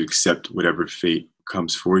have to accept whatever fate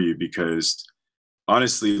comes for you, because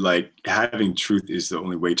honestly, like, having truth is the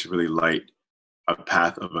only way to really light a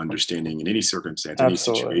path of understanding in any circumstance, any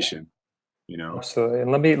situation. Absolutely.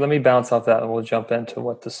 And let me bounce off that, and we'll jump into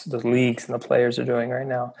what the leagues and the players are doing right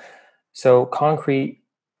now. So concrete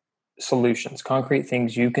solutions, concrete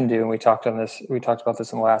things you can do. And we talked about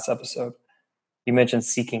this in the last episode. You mentioned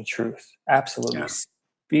seeking truth. Absolutely.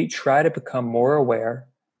 Yeah. Try to become more aware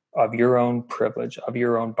of your own privilege, of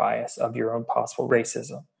your own bias, of your own possible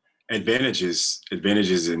racism. Advantages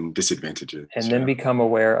and disadvantages. And then become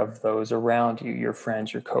aware of those around you, your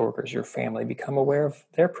friends, your coworkers, your family. Become aware of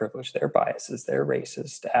their privilege, their biases, their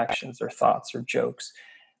racist actions, their thoughts or jokes.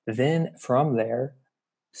 Then from there,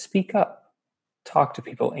 speak up, talk to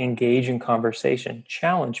people, engage in conversation,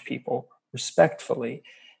 challenge people respectfully.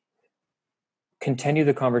 Continue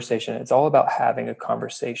the conversation. It's all about having a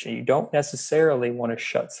conversation. You don't necessarily want to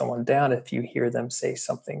shut someone down if you hear them say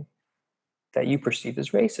something that you perceive as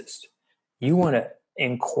racist. You want to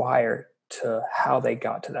inquire to how they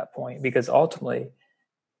got to that point, because ultimately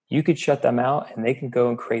you could shut them out and they can go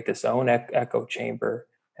and create this own echo chamber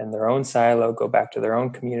and their own silo, go back to their own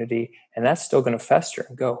community, and that's still going to fester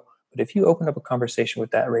and go. But if you open up a conversation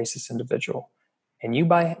with that racist individual, and you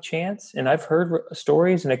by chance, and I've heard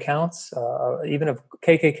stories and accounts even of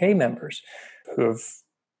KKK members who have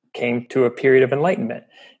came to a period of enlightenment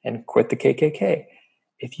and quit the KKK.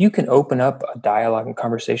 If you can open up a dialogue and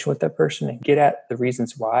conversation with that person and get at the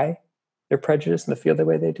reasons why they're prejudiced and they feel the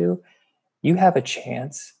way they do, you have a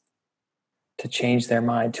chance to change their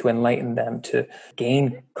mind, to enlighten them, to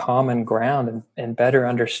gain common ground and better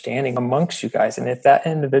understanding amongst you guys. And if that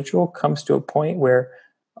individual comes to a point where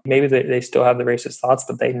maybe they still have the racist thoughts,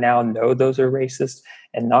 but they now know those are racist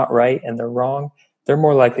and not right and they're wrong, they're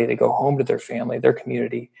more likely to go home to their family, their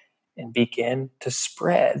community, and begin to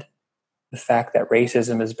spread the fact that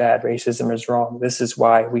racism is bad, racism is wrong. This is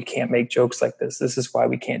why we can't make jokes like this. This is why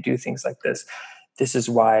we can't do things like this. This is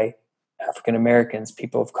why African Americans,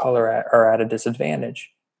 people of color are at a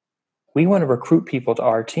disadvantage. We want to recruit people to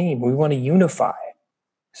our team. We want to unify.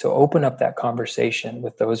 So open up that conversation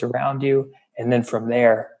with those around you. And then from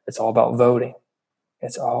there, it's all about voting.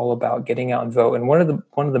 It's all about getting out and vote. And one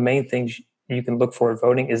of the main things you can look for in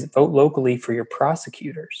voting is vote locally for your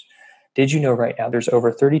prosecutors. Did you know right now there's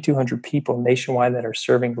over 3,200 people nationwide that are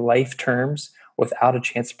serving life terms without a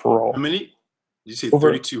chance of parole? How many? Did you say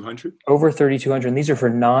 3,200? Over 3,200. And these are for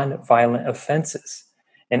non-violent offenses.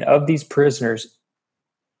 And of these prisoners,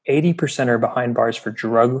 80% are behind bars for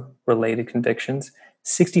drug-related convictions.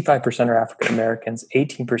 65% are African Americans.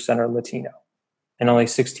 18% are Latino. And only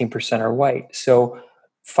 16% are white. So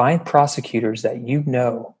find prosecutors that you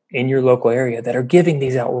know in your local area that are giving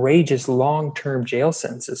these outrageous long-term jail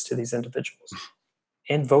sentences to these individuals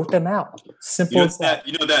and vote them out. Simple as that.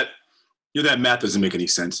 That math doesn't make any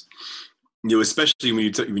sense. Especially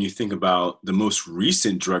when you think about the most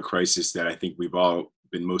recent drug crisis that I think we've all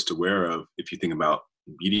been most aware of, if you think about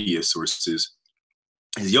media sources,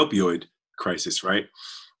 is the opioid crisis, right?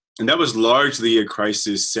 And that was largely a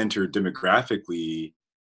crisis centered demographically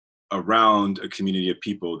around a community of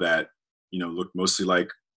people that, looked mostly like,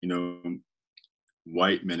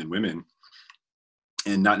 white men and women,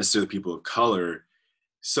 and not necessarily people of color.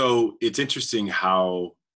 So it's interesting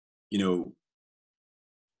how,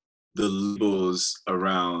 the labels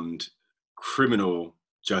around criminal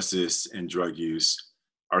justice and drug use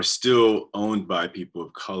are still owned by people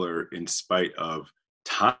of color in spite of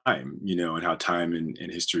time, and how time and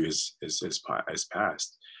history has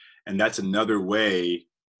passed. And that's another way,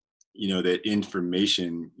 that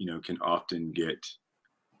information, can often get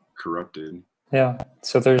corrupted. Yeah.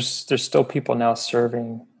 So there's still people now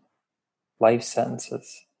serving life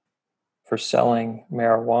sentences for selling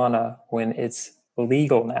marijuana when it's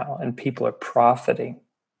legal now, and people are profiting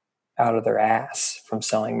out of their ass from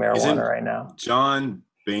selling marijuana right now. John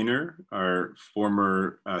Boehner, our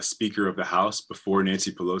former Speaker of the House before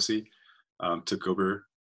Nancy Pelosi took over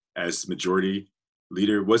as majority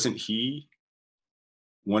leader, wasn't he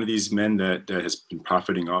one of these men that has been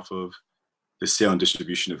profiting off of the sale and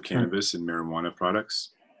distribution of cannabis and marijuana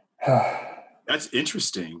products? That's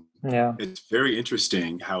interesting. Yeah, it's very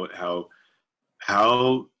interesting how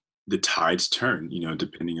the tides turn,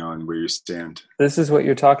 depending on where you stand. This is what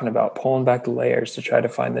you're talking about, pulling back the layers to try to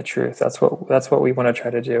find the truth. That's what we want to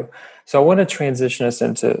try to do. So I want to transition us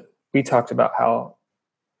into, we talked about how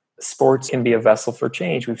sports can be a vessel for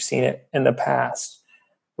change. We've seen it in the past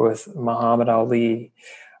with Muhammad Ali.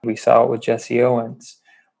 We saw it with Jesse Owens.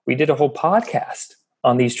 We did a whole podcast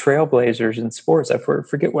on these trailblazers in sports. I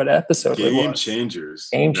forget what episode it was. Game changers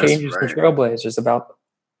and trailblazers, about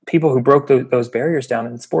people who broke those barriers down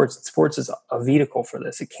in sports. Sports is a vehicle for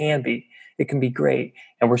this. It can be great.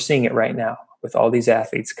 And we're seeing it right now with all these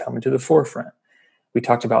athletes coming to the forefront. We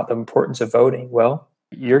talked about the importance of voting. Well,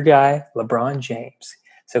 your guy, LeBron James.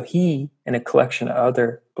 So he and a collection of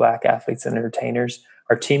other Black athletes and entertainers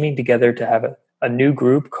are teaming together to have a new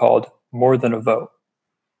group called More Than a Vote.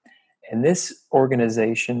 And this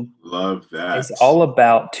organization is all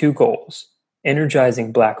about two goals: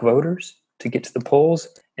 energizing Black voters to get to the polls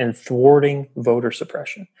and thwarting voter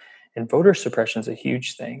suppression. And voter suppression is a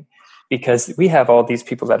huge thing because we have all these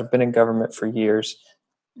people that have been in government for years,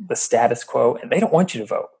 the status quo, and they don't want you to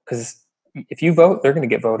vote because if you vote, they're going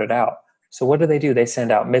to get voted out. So what do? They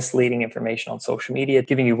send out misleading information on social media,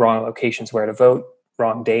 giving you wrong locations where to vote,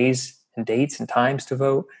 wrong days and dates and times to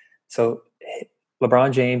vote. So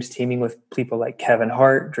LeBron James teaming with people like Kevin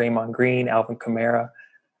Hart, Draymond Green, Alvin Kamara,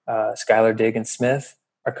 Skylar Diggins-Smith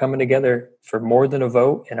are coming together for More Than a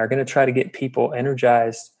Vote and are going to try to get people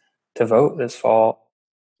energized to vote this fall.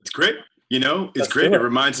 It's great. It's great. It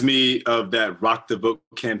reminds me of that Rock the Vote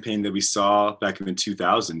campaign that we saw back in the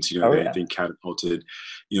 2000s. I think catapulted,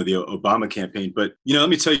 the Obama campaign. But, let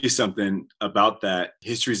me tell you something about that.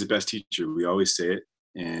 History is the best teacher. We always say it.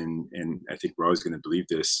 And I think we're always going to believe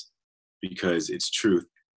this because it's truth.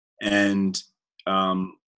 And,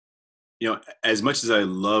 as much as I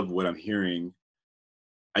love what I'm hearing,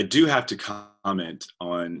 I do have to comment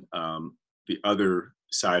on the other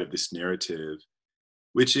side of this narrative,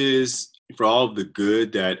 which is for all of the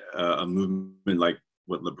good that a movement like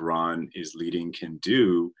what LeBron is leading can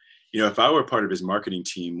do, if I were part of his marketing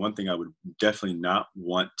team, one thing I would definitely not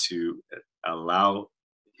want to allow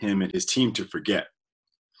him and his team to forget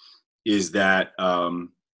is that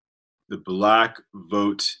the Black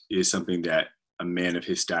vote is something that a man of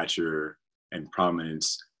his stature and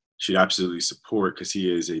prominence should absolutely support because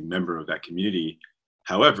he is a member of that community.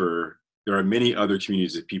 However, there are many other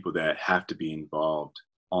communities of people that have to be involved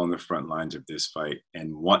on the front lines of this fight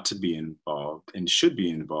and want to be involved and should be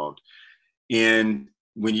involved. And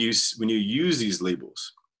when you use these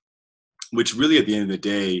labels, which really at the end of the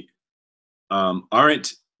day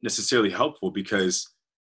aren't necessarily helpful because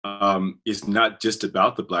it's not just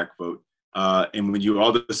about the Black vote. And when you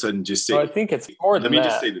all of a sudden just say, well, I think it's more than that. Let me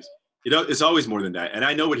just say this. It's always more than that. And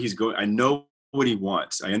I know what he's going, I know what he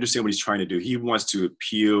wants. I understand what he's trying to do. He wants to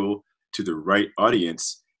appeal to the right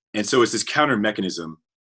audience. And so it's this counter mechanism.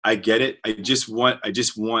 I get it. I just want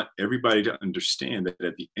everybody to understand that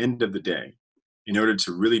at the end of the day, in order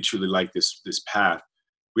to really truly like this path,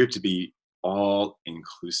 we have to be all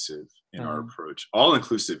inclusive in our approach, all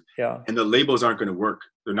inclusive. Yeah. And the labels aren't going to work.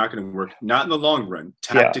 They're not going to work. Not in the long run.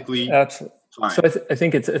 Tactically, yeah, absolutely. Fine. So I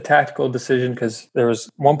think it's a tactical decision because there was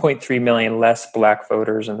 1.3 million less Black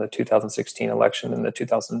voters in the 2016 election than the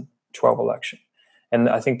 2012 election. And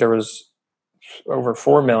I think there was over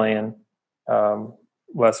 4 million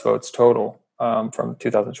less votes total from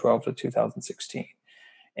 2012 to 2016.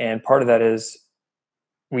 And part of that is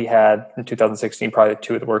we had in 2016 probably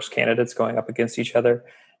two of the worst candidates going up against each other.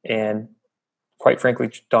 And quite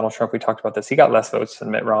frankly, Donald Trump, we talked about this, he got less votes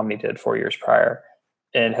than Mitt Romney did 4 years prior.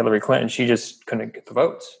 And Hillary Clinton, she just couldn't get the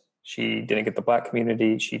votes. She didn't get the Black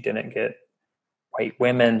community. She didn't get white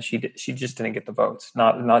women. She just didn't get the votes.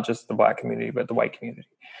 Not just the Black community, but the white community.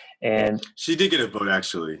 And she did get a vote,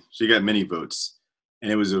 actually. She got many votes.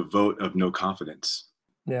 And it was a vote of no confidence.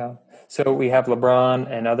 Yeah. So we have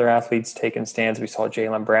LeBron and other athletes taking stands. We saw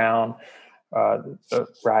Jaylen Brown, the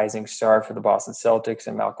rising star for the Boston Celtics,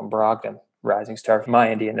 and Malcolm Brogdon, rising star for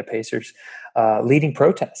my Indiana Pacers, leading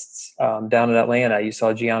protests down in Atlanta. You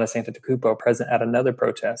saw Giannis Antetokounmpo present at another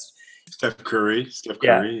protest. Steph Curry,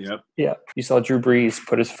 yeah. Yep. Yeah. You saw Drew Brees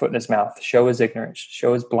put his foot in his mouth, show his ignorance,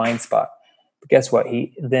 show his blind spot. But guess what?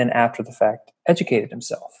 He then, after the fact, educated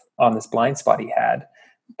himself on this blind spot he had,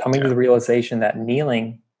 coming to the realization that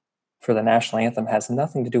kneeling for the national anthem has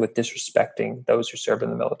nothing to do with disrespecting those who serve in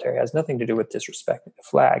the military, it has nothing to do with disrespecting the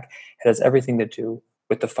flag. It has everything to do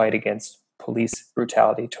with the fight against police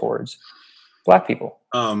brutality towards Black people.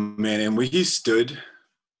 Man, and when he stood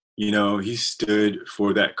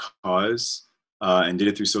for that cause and did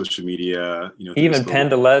it through social media. He even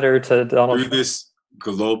penned a letter to Donald Trump. Through this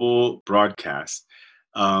global broadcast.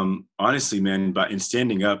 Honestly, man, in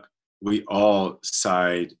standing up, we all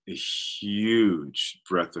sighed a huge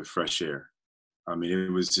breath of fresh air. I mean, it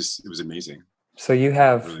was amazing. So you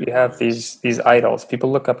have these idols.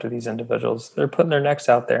 People look up to these individuals. They're putting their necks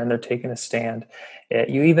out there and they're taking a stand.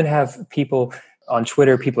 You even have people on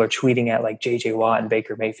Twitter. People are tweeting at like J.J. Watt and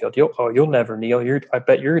Baker Mayfield. You'll never kneel. I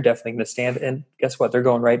bet you're definitely going to stand. And guess what? They're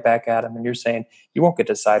going right back at him. And you're saying you won't get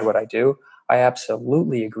to decide what I do. I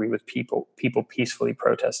absolutely agree with people peacefully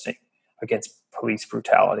protesting against police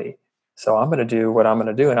brutality. So I'm going to do what I'm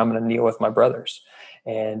going to do, and I'm going to kneel with my brothers.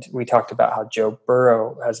 And we talked about how Joe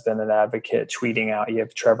Burrow has been an advocate, tweeting out. You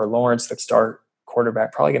have Trevor Lawrence, the star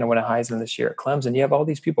quarterback, probably going to win a Heisman this year at Clemson. You have all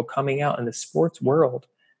these people coming out in the sports world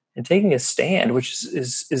and taking a stand, which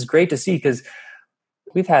is great to see because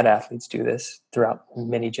we've had athletes do this throughout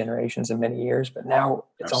many generations and many years, but now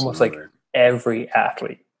it's almost like every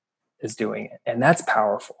athlete is doing it, and that's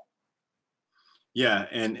powerful. Yeah,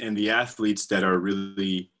 and the athletes that are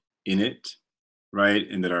really in it, right,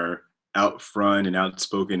 and that are out front and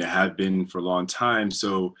outspoken and have been for a long time.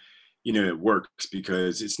 So, it works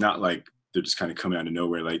because it's not like they're just kind of coming out of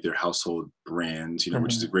nowhere, like they're household brands,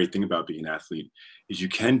 which is a great thing about being an athlete, is you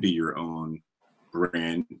can be your own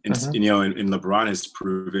brand. And, and LeBron has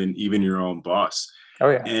proven even your own boss. Oh,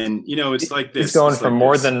 yeah. And, it's like this. He's going from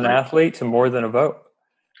more than an athlete to more than a vote.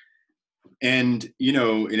 And,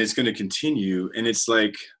 and it's going to continue. And it's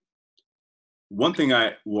like, one thing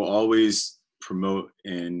I will always promote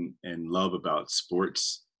and love about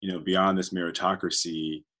sports, beyond this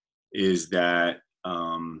meritocracy, is that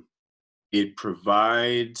it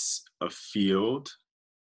provides a field,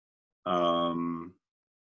 a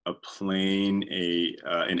plane,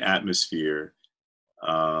 an atmosphere,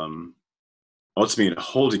 ultimately a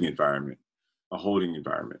holding environment,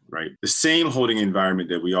 right? The same holding environment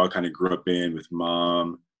that we all kind of grew up in with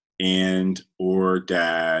mom or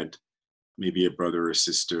dad, maybe a brother or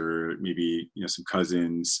sister, maybe, some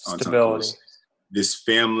cousins, aunts, uncles, this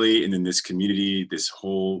family, and then this community,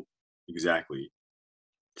 exactly.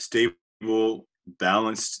 stable,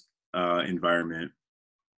 balanced environment.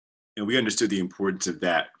 And we understood the importance of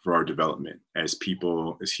that for our development as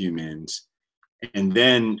people, as humans. And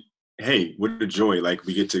then, hey, what a joy. Like,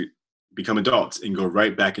 we get to become adults and go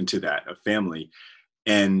right back into that, a family.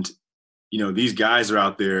 And, these guys are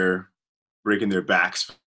out there breaking their backs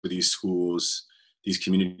for these schools, these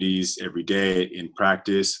communities every day in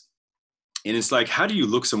practice. And it's like, how do you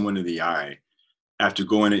look someone in the eye after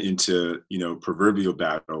going into, proverbial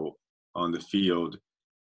battle on the field,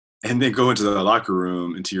 and then go into the locker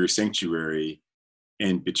room, into your sanctuary,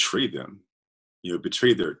 and betray them,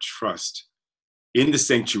 betray their trust in the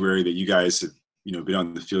sanctuary that you guys have, been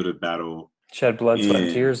on the field of battle, shed blood, sweat,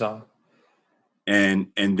 and tears on,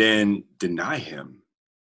 and then deny him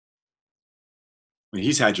when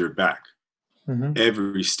he's had your back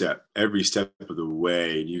every step of the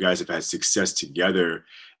way. You guys have had success together.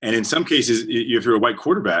 And in some cases, if you're a white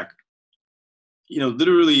quarterback,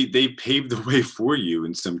 literally they paved the way for you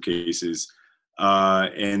in some cases.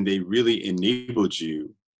 And they really enabled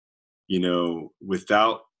you,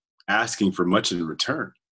 without asking for much in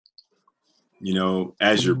return,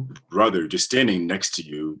 as your brother, just standing next to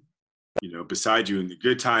you, beside you in the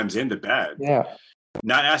good times and the bad. Yeah.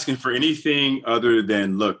 Not asking for anything other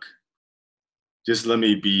than, look, just let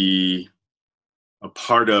me be a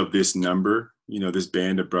part of this number, this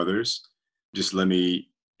band of brothers. Just let me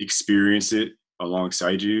experience it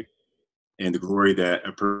alongside you, and the glory that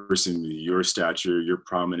a person with your stature, your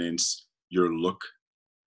prominence, your look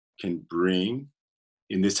can bring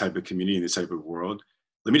in this type of community, in this type of world.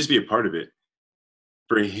 Let me just be a part of it.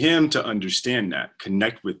 For him to understand that,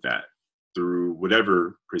 connect with that through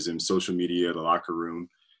whatever prism, social media, the locker room,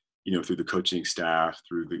 through the coaching staff,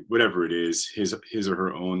 through whatever it is, his or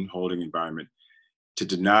her own holding environment, to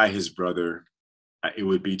deny his brother, it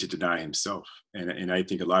would be to deny himself. And I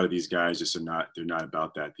think a lot of these guys they're not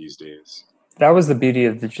about that these days. That was the beauty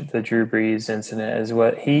of the Drew Brees incident, is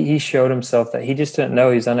what he showed himself that he just didn't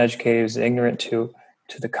know. He's uneducated. He was ignorant to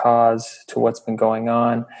the cause, to what's been going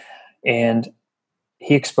on. And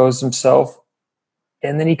he exposed himself,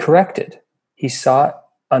 and then he corrected. He sought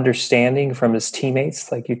understanding from his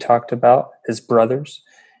teammates, like you talked about, his brothers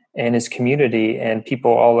and his community and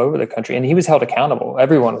people all over the country. And he was held accountable.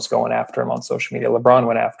 Everyone was going after him on social media. LeBron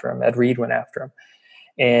went after him. Ed Reed went after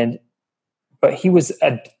him. But he was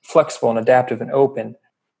flexible and adaptive and open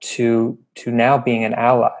to now being an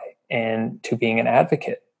ally and to being an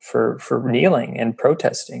advocate for kneeling and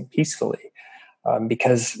protesting peacefully.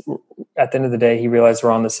 Because at the end of the day, he realized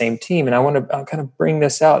we're on the same team. And I want to kind of bring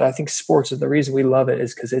this out. I think sports, the reason we love it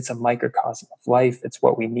is because it's a microcosm of life. It's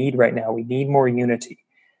what we need right now. We need more unity.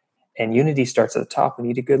 And unity starts at the top. We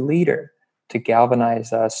need a good leader to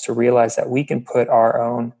galvanize us, to realize that we can put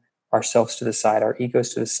ourselves to the side, our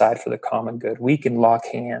egos to the side for the common good. We can lock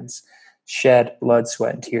hands, shed blood,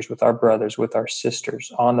 sweat, and tears with our brothers, with our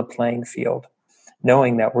sisters on the playing field,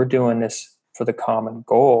 knowing that we're doing this for the common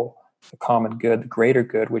goal, the common good, the greater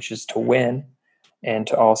good, which is to win and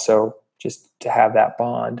to also just to have that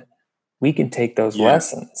bond. We can take those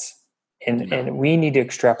lessons and we need to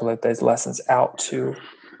extrapolate those lessons out to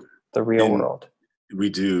the real world. We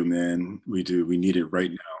do, man. We do. We need it right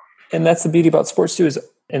now. And that's the beauty about sports too, is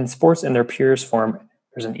in sports in their purest form,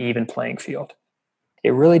 there's an even playing field.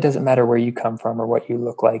 It really doesn't matter where you come from or what you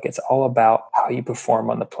look like. It's all about how you perform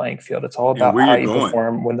on the playing field. It's all about how you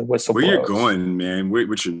perform when the whistle blows. Where you're going, man,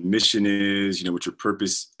 what your mission is, what your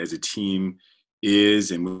purpose as a team is,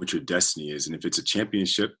 and what your destiny is. And if it's a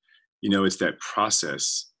championship, it's that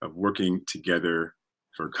process of working together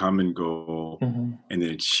for a common goal and then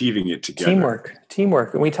achieving it together.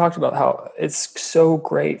 Teamwork. And we talked about how it's so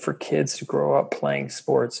great for kids to grow up playing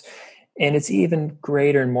sports. And it's even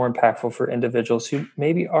greater and more impactful for individuals who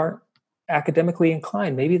maybe aren't academically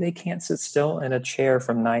inclined. Maybe they can't sit still in a chair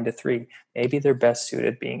from 9 to 3. Maybe they're best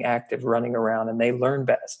suited being active, running around, and they learn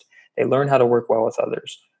best. They learn how to work well with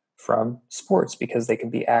others from sports because they can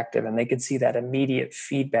be active and they can see that immediate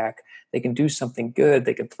feedback. They can do something good.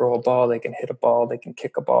 They can throw a ball. They can hit a ball. They can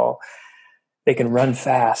kick a ball. They can run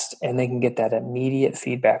fast and they can get that immediate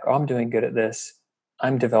feedback. Oh, I'm doing good at this.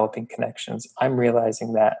 I'm developing connections. I'm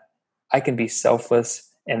realizing that I can be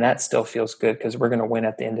selfless and that still feels good because we're going to win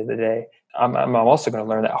at the end of the day. I'm also going to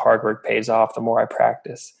learn that hard work pays off. The more I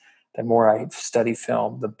practice, the more I study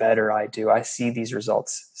film, the better I do. I see these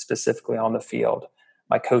results specifically on the field.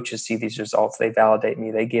 My coaches see these results. They validate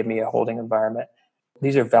me. They give me a holding environment.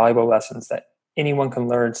 These are valuable lessons that anyone can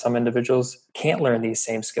learn. Some individuals can't learn these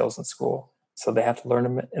same skills in school, so they have to learn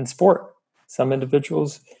them in sport. Some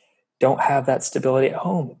individuals don't have that stability at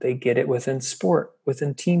home. They get it within sport,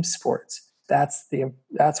 within team sports. That's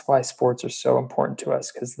why sports are so important to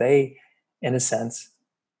us, because they, in a sense,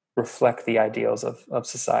 reflect the ideals of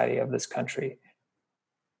society, of this country.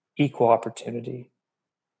 Equal opportunity,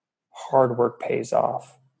 hard work pays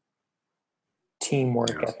off,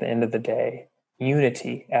 teamwork at the end of the day,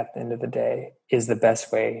 unity at the end of the day is the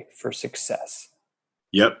best way for success.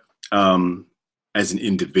 Yep. As an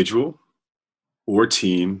individual or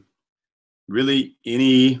team, really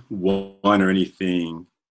any one or anything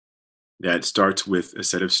that starts with a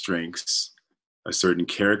set of strengths, a certain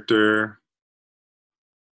character,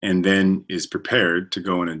 and then is prepared to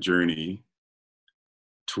go on a journey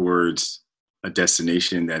towards a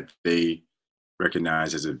destination that they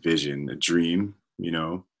recognize as a vision, a dream,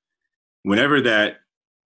 whenever that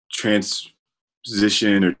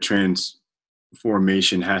transition or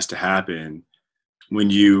transformation has to happen, when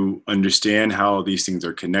you understand how these things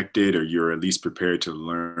are connected, or you're at least prepared to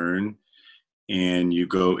learn, and you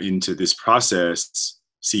go into this process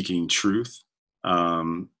seeking truth,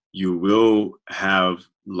 you will have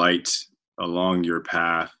light along your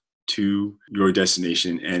path to your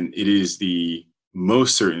destination. And it is the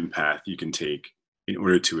most certain path you can take in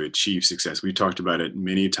order to achieve success. We talked about it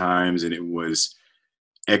many times, and it was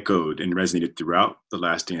echoed and resonated throughout the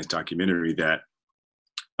Last Dance documentary, that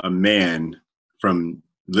a man from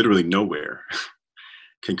literally nowhere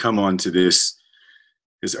can come onto this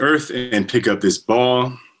earth and pick up this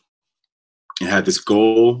ball and have this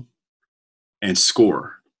goal and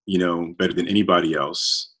score, better than anybody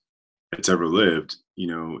else that's ever lived,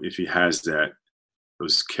 if he has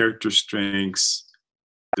those character strengths,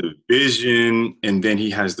 the vision, and then he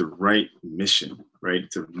has the right mission, right?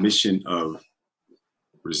 It's a mission of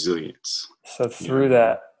resilience. So through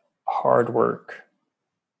that hard work,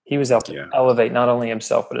 he was able to elevate not only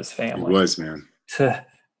himself, but his family. He was, man. To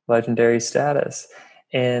legendary status.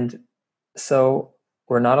 And so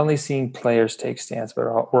we're not only seeing players take stands,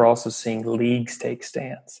 but we're also seeing leagues take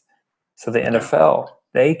stands. So the NFL,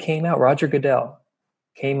 they came out, Roger Goodell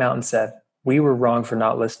came out and said, we were wrong for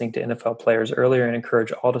not listening to NFL players earlier and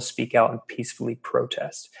encourage all to speak out and peacefully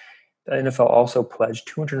protest. The NFL also pledged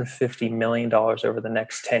 $250 million over the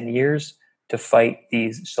next 10 years to fight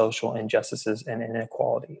these social injustices and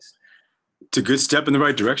inequalities. It's a good step in the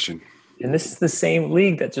right direction. And this is the same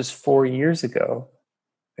league that just 4 years ago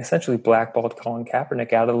essentially blackballed Colin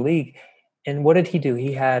Kaepernick out of the league. And what did he do?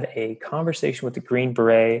 He had a conversation with the Green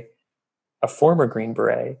Beret, a former Green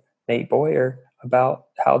Beret, Nate Boyer, about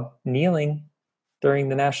how kneeling during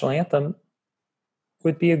the national anthem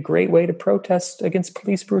would be a great way to protest against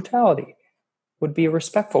police brutality, would be a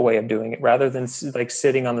respectful way of doing it, rather than like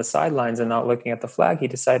sitting on the sidelines and not looking at the flag. He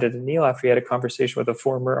decided to kneel after he had a conversation with a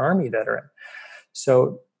former Army veteran.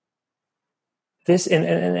 So this,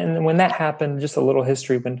 and when that happened, just a little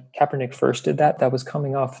history, when Kaepernick first did that, that was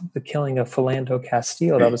coming off the killing of Philando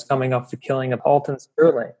Castile. That was coming off the killing of Alton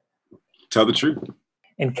Sterling. Tell the truth.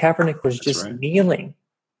 And Kaepernick was just kneeling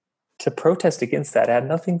to protest against that. It had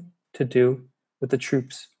nothing to do with the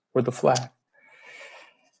troops or the flag.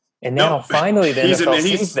 And now finally the NFL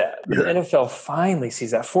sees that. The NFL finally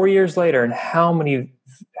sees that 4 years later. And how many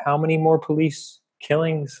more police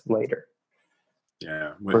killings later?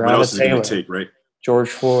 Yeah. What else is it going to take, right? George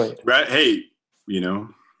Floyd. Right. Hey,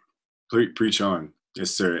 preach on.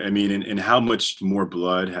 Yes, sir. I mean, and how much more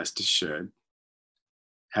blood has to shed?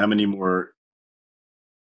 How many more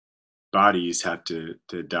bodies have to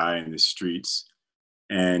die in the streets?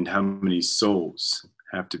 And how many souls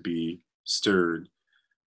have to be stirred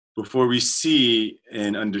before we see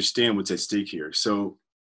and understand what's at stake here? So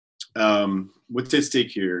what's at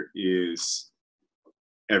stake here is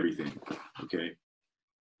everything, okay?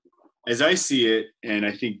 As I see it, and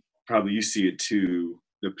I think probably you see it too,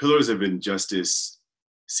 the pillars of injustice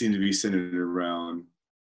seem to be centered around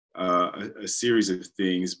a series of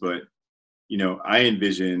things, but I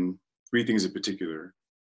envision three things in particular.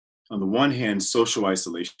 On the one hand, social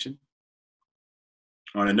isolation.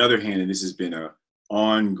 On another hand, and this has been an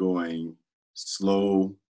ongoing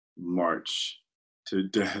slow march to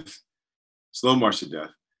death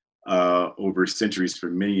over centuries for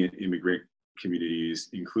many immigrant communities,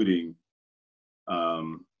 including,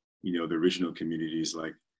 the original communities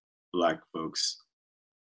like Black folks,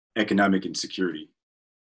 economic insecurity.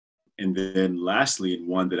 And then lastly, and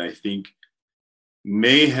one that I think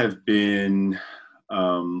may have been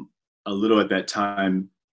a little at that time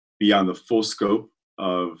beyond the full scope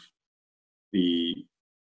of the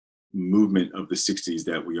movement of the 60s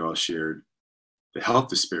that we all shared, the health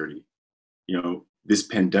disparity, this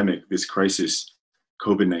pandemic, this crisis,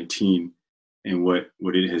 COVID-19, and what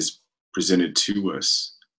it has presented to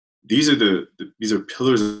us. These are these are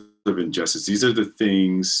pillars of injustice. These are the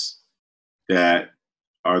things that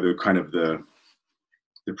are the kind of the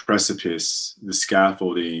precipice, the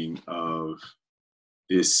scaffolding of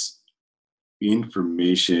this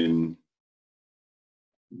information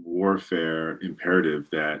warfare imperative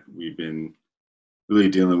that we've been really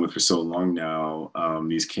dealing with for so long now.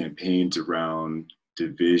 These campaigns around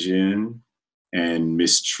division and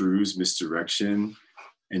mistruths, misdirection,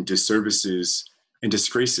 and disservices and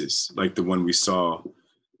disgraces, like the one we saw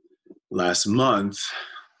last month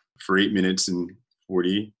for 8 minutes and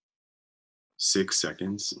 46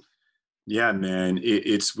 seconds. Yeah, man,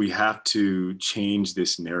 it's we have to change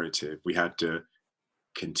this narrative. We have to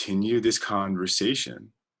continue this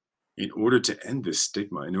conversation in order to end this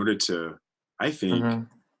stigma, in order to, I think, Mm-hmm.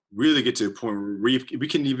 really get to a point where we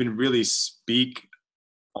can even really speak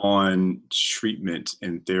on treatment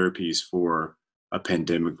and therapies for a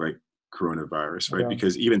pandemic like coronavirus, right? Yeah.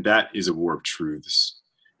 Because even that is a war of truths,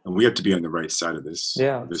 and we have to be on the right side of this.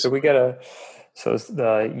 Yeah. So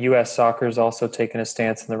the U.S. soccer is also taking a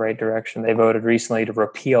stance in the right direction. They voted recently to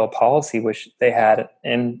repeal a policy which they had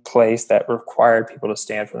in place that required people to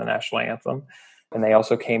stand for the national anthem. And they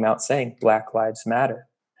also came out saying Black Lives Matter.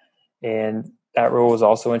 And that rule was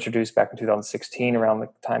also introduced back in 2016, around the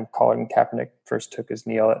time Colin Kaepernick first took his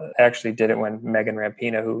kneel. I actually did it when Megan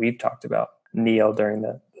Rapinoe, who we've talked about, kneeled during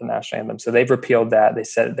the national anthem. So they've repealed that. They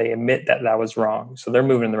said they admit that that was wrong. So they're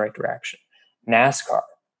moving in the right direction. NASCAR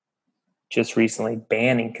just recently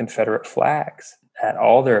banning Confederate flags at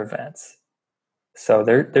all their events. So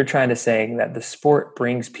they're trying to say that the sport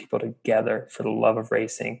brings people together for the love of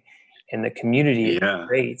racing, and the community it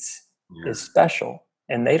creates is special.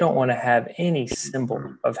 And they don't want to have any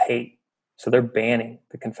symbol of hate. So they're banning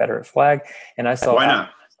the Confederate flag. And I saw why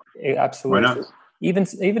not? Absolutely. Why not? Even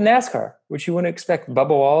NASCAR, which you wouldn't expect. Bubba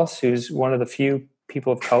Wallace, who's one of the few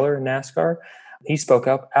people of color in NASCAR, he spoke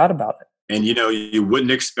out about it. And you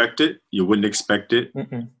wouldn't expect it. You wouldn't expect it.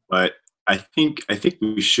 Mm-mm. But I think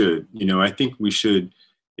we should. I think we should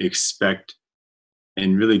expect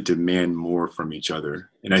and really demand more from each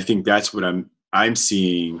other. And I think that's what I'm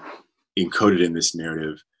seeing encoded in this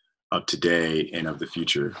narrative of today and of the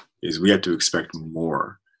future, is we have to expect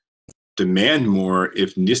more, demand more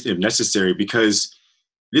if necessary, because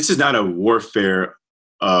this is not a warfare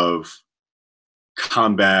of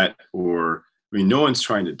combat no one's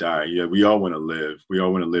trying to die. Yeah, we all want to live. We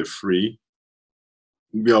all want to live free.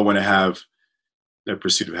 We all want to have that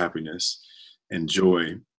pursuit of happiness and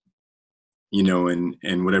joy,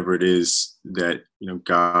 and whatever it is that,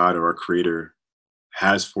 God or our Creator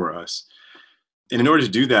has for us. And in order to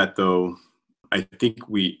do that, though, I think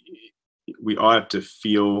we all have to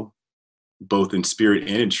feel, both in spirit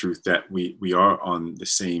and in truth, that we are on the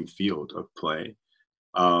same field of play.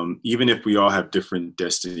 Even if we all have different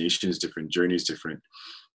destinations, different journeys, different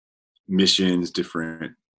missions,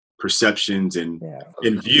 different perceptions and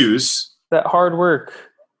views. That hard work,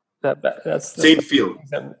 that's same field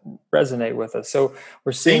that resonate with us. So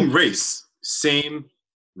we're seeing same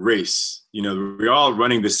race. We're all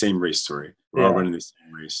running the same race, Tori. We're all running the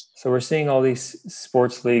same race. So we're seeing all these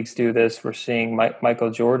sports leagues do this. We're seeing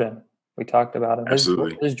Michael Jordan. We talked about him.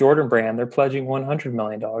 Absolutely. His Jordan brand, they're pledging $100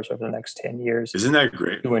 million over the next 10 years. Isn't that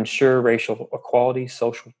great? To ensure racial equality,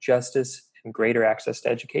 social justice, and greater access to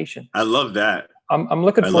education. I love that. I'm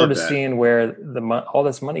looking forward to seeing where all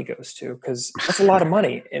this money goes to, because that's a lot of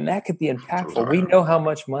money, and that could be impactful. We know how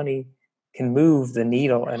much money can move the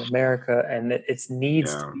needle in America, and it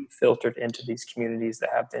needs to be filtered into these communities that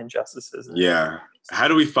have the injustices. How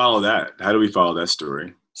do we follow that? How do we follow that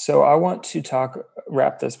story? So I want to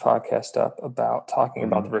wrap this podcast up about talking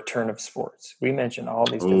about the return of sports. We mentioned all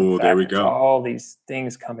these different factors, there we go. All these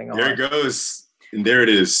things coming on. There it goes. And there it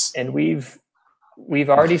is. And we've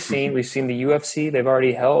already seen the UFC. They've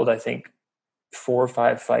already held, I think, 4 or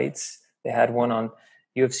 5 fights. They had one on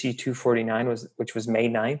UFC 249, which was May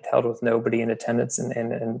 9th, held with nobody in attendance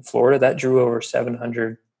in Florida. That drew over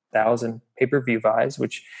 700,000 pay-per-view buys,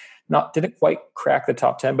 which didn't quite crack the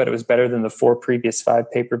top 10, but it was better than the 4 previous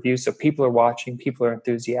 5 pay-per-views. So people are watching, people are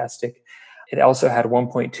enthusiastic. It also had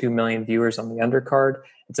 1.2 million viewers on the undercard.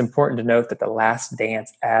 It's important to note that The Last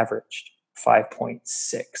Dance averaged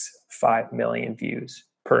 5.65 million views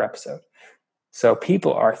per episode. So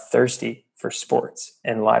people are thirsty for sports,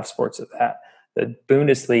 and live sports at that. The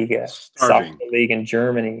Bundesliga, soccer league in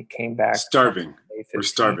Germany came back. We're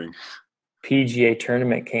starving. PGA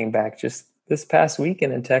tournament came back just this past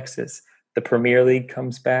weekend in Texas. The Premier League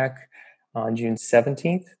comes back on June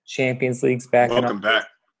 17th. Champions League's back. Welcome back.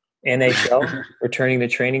 NHL returning to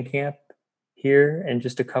training camp here in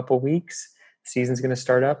just a couple weeks. Season's going to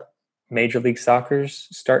start up Major League Soccer's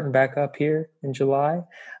starting back up here in July,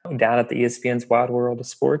 down at the ESPN's Wild World of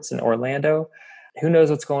Sports in Orlando. Who knows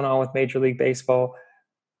what's going on with Major League Baseball?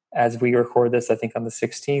 As we record this, I think on the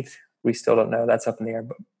 16th, we still don't know. That's up in the air.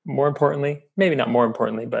 But more importantly, maybe not more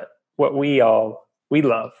importantly, but what we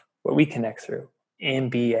love, what we connect through,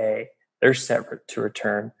 NBA, they're set to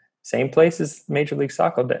return. Same place as Major League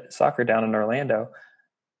Soccer down in Orlando,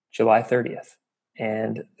 July 30th.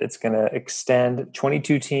 And it's going to extend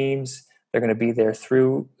 22 teams. They're going to be there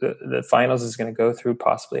through the finals is going to go through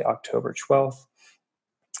possibly October 12th.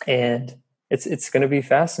 And it's going to be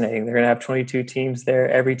fascinating. They're going to have 22 teams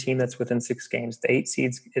there, every team that's within 6 games. The 8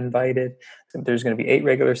 seeds invited. There's going to be 8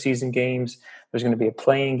 regular season games. There's going to be a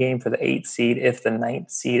playing game for the 8th seed if the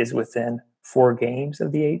 9th seed is within 4 games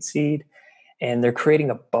of the 8th seed. And they're creating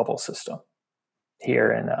a bubble system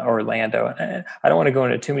here in Orlando. And I don't want to go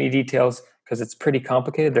into too many details because it's pretty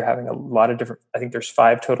complicated. They're having a lot of different, I think there's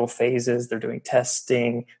 5 total phases. They're doing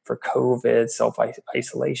testing for COVID,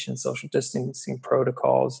 self-isolation, social distancing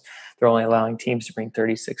protocols. They're only allowing teams to bring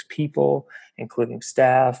 36 people, including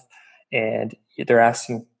staff. And they're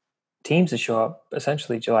asking teams to show up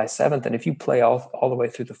essentially July 7th. And if you play all the way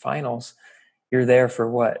through the finals, you're there for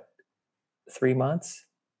what, 3 months?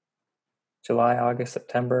 July, August,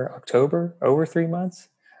 September, October, over 3 months,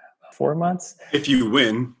 4 months. If you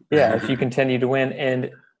win. Yeah, if you continue to win. And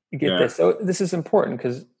get this. So this is important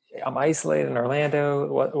because I'm isolated in Orlando.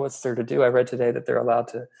 What's there to do? I read today that they're allowed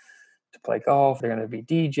to play golf. They're going to be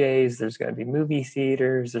DJs. There's going to be movie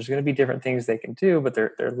theaters. There's going to be different things they can do, but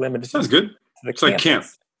they're limited. Sounds good. To the it's like camp.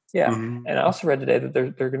 Yeah. Mm-hmm. And I also read today that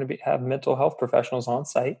they're going to have mental health professionals on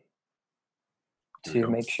site to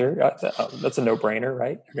make sure that's a no-brainer,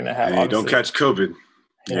 right? You're going to have don't catch COVID.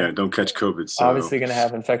 Yeah, don't catch COVID. So. Obviously going to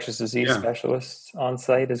have infectious disease specialists on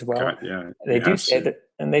site as well. God, they do say that,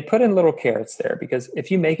 and they put in little carrots there because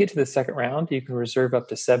if you make it to the second round, you can reserve up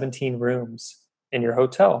to 17 rooms in your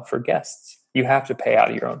hotel for guests. You have to pay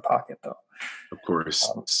out of your own pocket, though. Of course.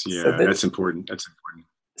 That's important. That's important.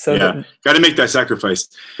 So got to make that sacrifice.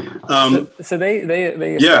 So they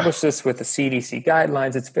established this with the CDC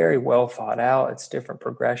guidelines. It's very well thought out. It's different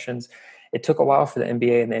progressions. It took a while for the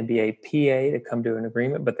NBA and the NBA PA to come to an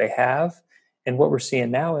agreement, but they have. And what we're seeing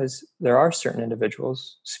now is there are certain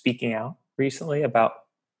individuals speaking out recently about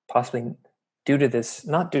possibly due to this,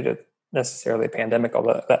 not due to necessarily a pandemic,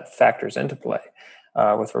 although that factors into play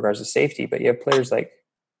with regards to safety. But you have players like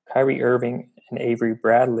Kyrie Irving and Avery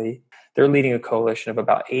Bradley. They're leading a coalition of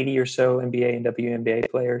about 80 or so NBA and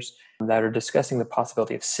WNBA players that are discussing the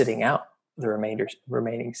possibility of sitting out the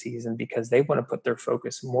remaining season because they want to put their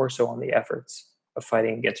focus more so on the efforts of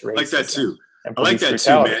fighting against racism. I like that too. I like that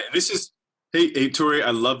brutality. Too, man. This is, hey, Tori,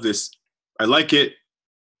 I love this. I like it.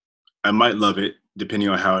 I might love it depending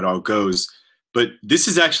on how it all goes. But this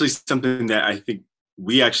is actually something that I think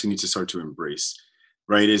we actually need to start to embrace,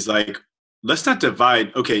 right? Is like, let's not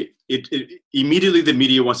divide. Okay, it immediately the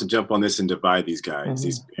media wants to jump on this and divide these guys,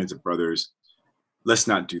 these bands of brothers. Let's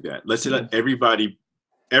not do that. Let's let everybody,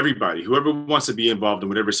 whoever wants to be involved in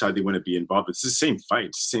whatever side they want to be involved, it's the same fight,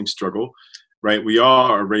 it's the same struggle, right? We all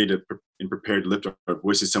are ready to and prepared to lift our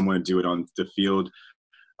voices. Some want to do it on the field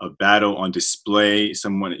of battle, on display.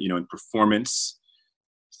 Some want, in performance.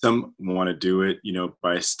 Some want to do it,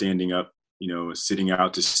 by standing up, sitting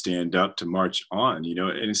out to stand up, to march on,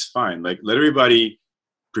 and it's fine. Like, let everybody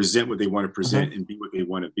present what they want to present and be what they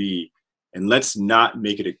want to be. And let's not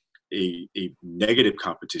make it a negative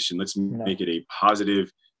competition. Let's make it a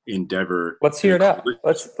positive endeavor. Let's hear it out.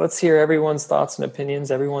 Let's hear everyone's thoughts and opinions,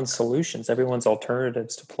 everyone's solutions, everyone's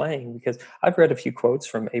alternatives to playing. Because I've read a few quotes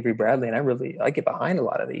from Avery Bradley, and I get behind a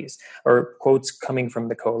lot of these, or quotes coming from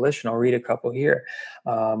the coalition. I'll read a couple here.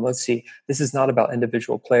 Let's see. This is not about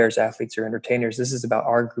individual players, athletes, or entertainers. This is about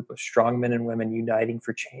our group of strong men and women uniting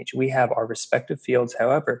for change. We have our respective fields.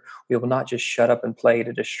 However, we will not just shut up and play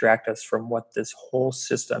to distract us from what this whole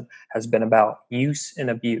system has been about: use and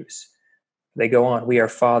abuse. They go on, we are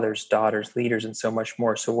fathers, daughters, leaders, and so much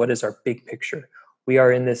more. So what is our big picture? We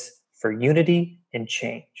are in this for unity and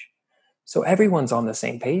change. So everyone's on the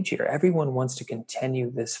same page here. Everyone wants to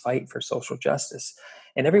continue this fight for social justice.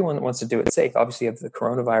 And everyone wants to do it safe. Obviously, you have the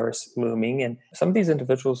coronavirus looming, and some of these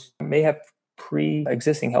individuals may have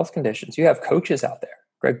pre-existing health conditions. You have coaches out there.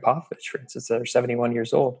 Greg Popovich, for instance, that are 71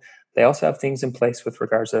 years old. They also have things in place with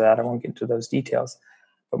regards to that. I won't get into those details.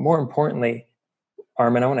 But more importantly,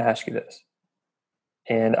 Armin, I want to ask you this.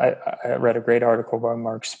 And I read a great article by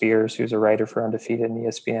Mark Spears, who's a writer for Undefeated and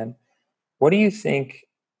ESPN. What do you think,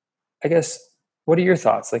 what are your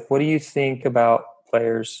thoughts? Like, what do you think about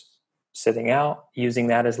players sitting out, using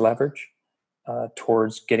that as leverage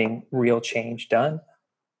towards getting real change done?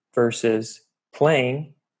 versus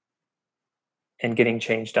playing and getting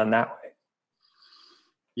change done that way?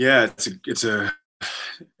 Yeah,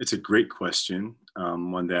 it's a great question.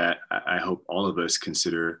 One that I hope all of us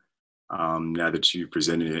consider now that you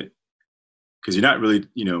presented it, because you're not really,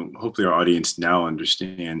 hopefully our audience now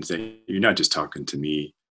understands that you're not just talking to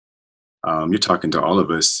me. You're talking to all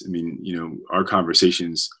of us. I mean, our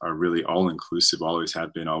conversations are really all inclusive, always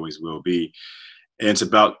have been, always will be. And it's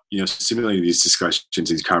about, simulating these discussions,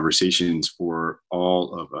 these conversations for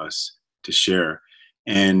all of us to share.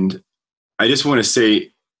 And I just want to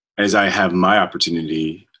say, as I have my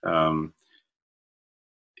opportunity,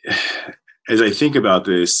 as I think about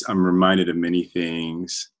this, I'm reminded of many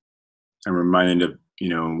things. I'm reminded of,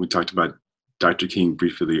 we talked about Dr. King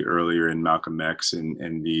briefly earlier, and Malcolm X,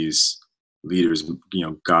 and these leaders,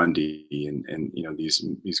 Gandhi, and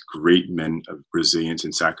these great men of resilience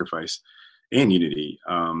and sacrifice and unity,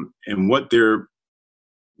 and what their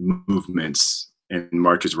movements and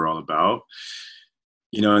marches were all about.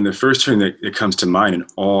 And the first term that comes to mind in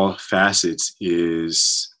all facets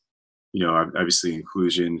is, obviously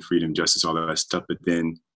inclusion, freedom, justice, all that stuff, but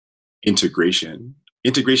then integration.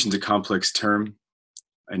 Integration is a complex term.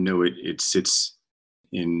 I know it sits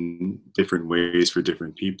in different ways for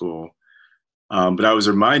different people. But I was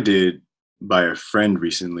reminded by a friend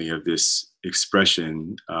recently of this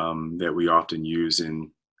expression that we often use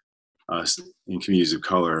in communities of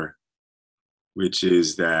color, which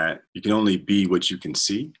is that you can only be what you can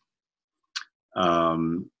see.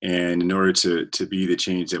 And in order to be the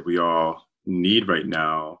change that we all need right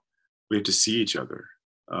now, we have to see each other.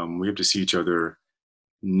 We have to see each other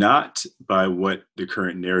not by what the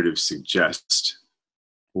current narrative suggests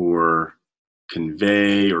or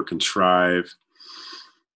convey or contrive,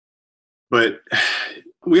 but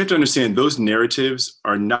we have to understand those narratives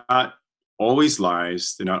are not always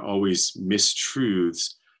lies. They're not always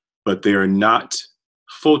mistruths, but they are not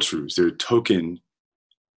full truths. They're tokens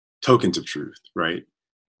of truth, right?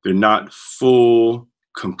 They're not full,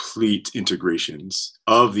 complete integrations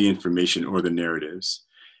of the information or the narratives.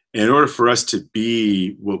 And in order for us to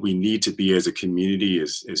be what we need to be as a community,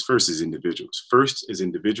 as first as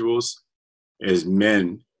individuals, as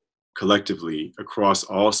men collectively across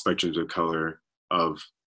all spectrums of color, of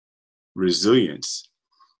resilience,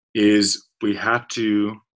 is we have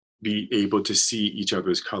to be able to see each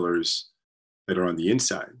other's colors that are on the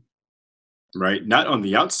inside, right? Not on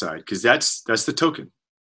the outside, because that's the token.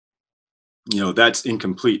 That's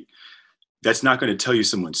incomplete. That's not going to tell you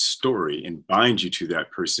someone's story and bind you to that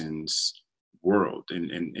person's world and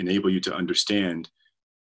enable you to understand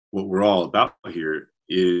what we're all about here.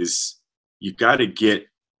 Is you got to get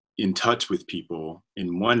in touch with people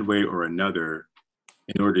in one way or another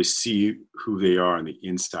in order to see who they are on the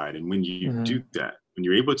inside. And when you do that, when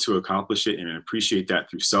you're able to accomplish it and appreciate that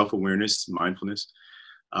through self-awareness, mindfulness,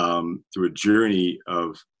 through a journey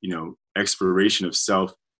of, exploration of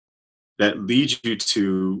self, that leads you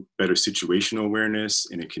to better situational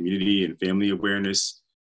awareness in a community and family awareness,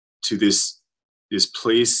 to this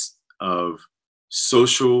place of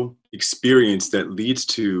social experience that leads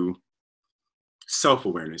to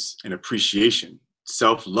self-awareness and appreciation,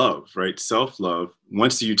 self-love, right? Self-love.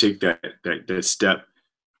 Once you take that step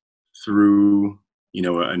through,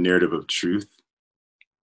 a narrative of truth,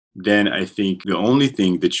 then I think the only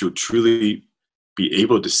thing that you'll truly be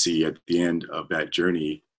able to see at the end of that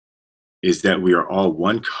journey is that we are all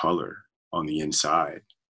one color on the inside.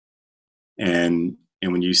 And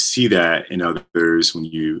when you see that in others, when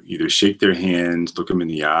you either shake their hands, look them in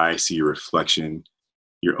the eye, see your reflection,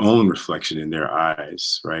 your own reflection in their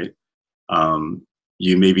eyes, right?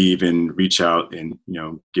 You maybe even reach out and,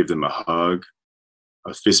 give them a hug,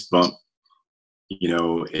 a fist bump,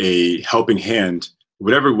 a helping hand,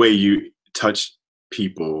 whatever way you touch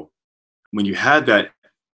people. When you have that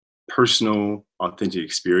personal, authentic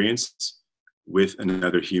experience with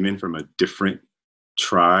another human from a different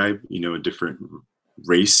tribe, a different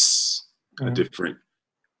race, a different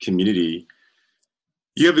community,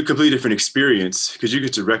 you have a completely different experience, because you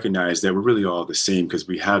get to recognize that we're really all the same, because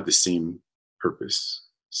we have the same purpose,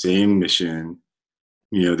 same mission,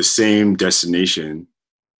 the same destination,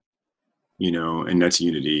 and that's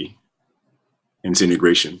unity and it's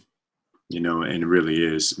integration, and it really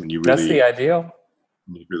is when you really. That's the ideal.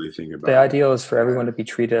 You really think about the ideal is for everyone to be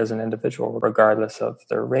treated as an individual, regardless of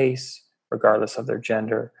their race, regardless of their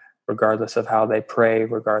gender, regardless of how they pray,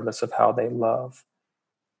 regardless of how they love.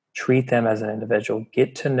 Treat them as an individual.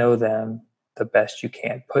 Get to know them the best you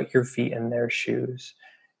can. Put your feet in their shoes.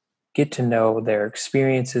 Get to know their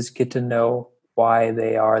experiences. Get to know why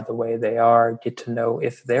they are the way they are. Get to know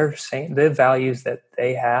if they're saying the values that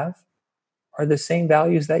they have are the same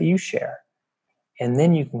values that you share. And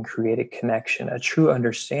then you can create a connection, a true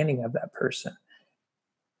understanding of that person.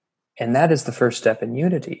 And that is the first step in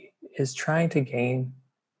unity, is trying to gain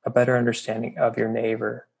a better understanding of your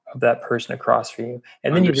neighbor, of that person across from you.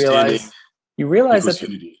 And then you realize that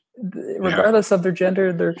unity. Regardless of their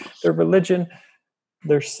gender, their religion,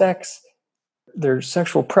 their sex, their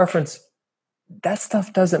sexual preference, that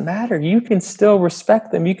stuff doesn't matter. You can still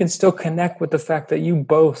respect them. You can still connect with the fact that you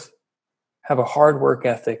both have a hard work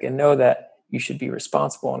ethic and know that you should be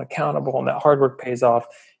responsible and accountable, and that hard work pays off.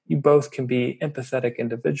 You both can be empathetic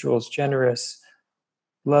individuals, generous,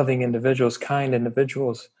 loving individuals, kind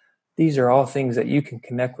individuals. These are all things that you can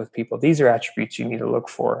connect with people. These are attributes you need to look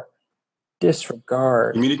for.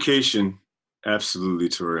 Disregard. Communication. Absolutely,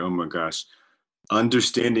 Tori. Oh my gosh.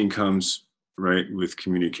 Understanding comes right with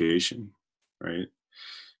communication, right?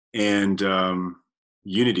 And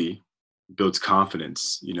unity builds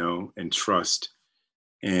confidence, and trust.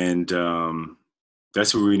 And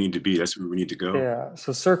that's where we need to be. That's where we need to go. Yeah.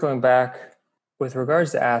 So circling back, with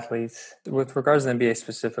regards to athletes, with regards to the NBA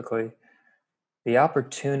specifically, the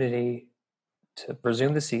opportunity to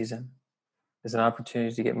resume the season is an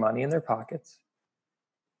opportunity to get money in their pockets,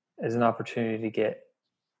 is an opportunity to get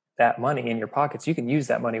that money in your pockets. You can use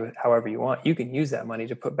that money however you want. You can use that money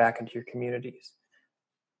to put back into your communities.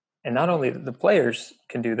 And not only the players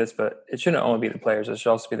can do this, but it shouldn't only be the players. It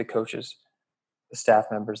should also be the coaches, the staff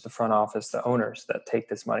members, the front office, the owners that take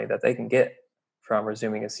this money that they can get from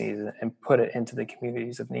resuming a season and put it into the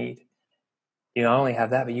communities of need. You not only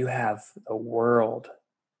have that, but you have the world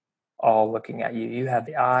all looking at you. You have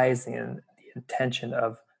the eyes and the intention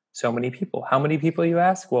of so many people. How many people, you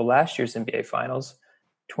ask? Well, last year's NBA Finals,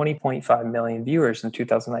 20.5 million viewers in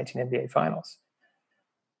 2019 NBA Finals.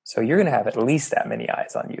 So you're going to have at least that many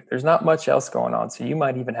eyes on you. There's not much else going on, so you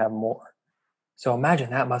might even have more. So imagine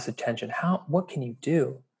that much attention. What can you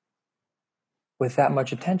do with that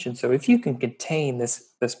much attention? So if you can contain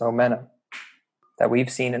this momentum that we've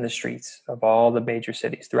seen in the streets of all the major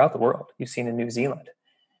cities throughout the world, you've seen in New Zealand,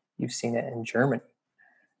 you've seen it in Germany,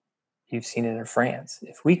 you've seen it in France.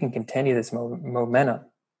 If we can continue this momentum,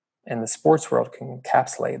 and the sports world can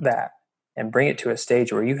encapsulate that and bring it to a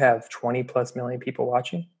stage where you have 20 plus million people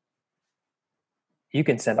watching, you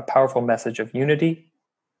can send a powerful message of unity,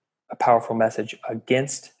 a powerful message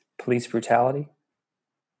against police brutality,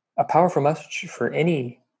 a powerful message for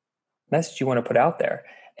any message you want to put out there.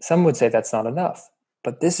 Some would say that's not enough,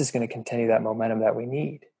 but this is going to continue that momentum that we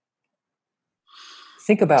need.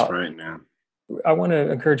 Think about, that's right, man. I want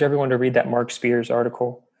to encourage everyone to read that Mark Spears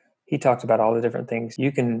article. He talked about all the different things.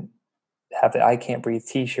 You can have the I Can't Breathe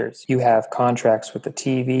t-shirts. You have contracts with the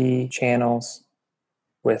TV channels,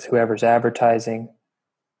 with whoever's advertising.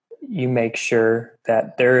 You make sure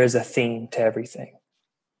that there is a theme to everything.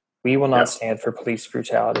 We will not stand for police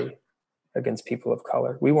brutality against people of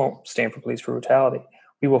color. We won't stand for police brutality.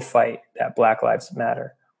 We will fight that Black Lives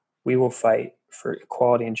Matter. We will fight for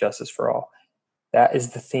equality and justice for all. That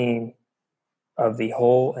is the theme of the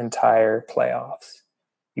whole entire playoffs.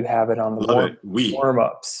 You have it on the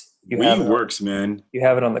warm-ups. Works, man. You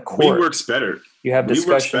have it on the court. We works better. You have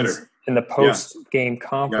discussions in the post-game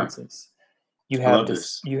conferences. You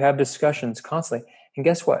have discussions constantly. And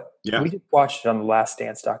guess what? Yeah. We just watched it on the Last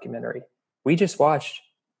Dance documentary. We just watched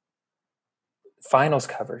finals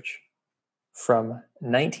coverage from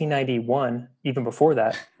 1991, even before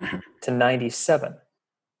that, to 97.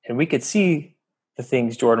 And we could see the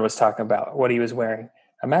things Jordan was talking about, what he was wearing.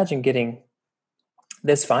 Imagine getting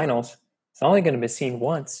this finals. It's only going to be seen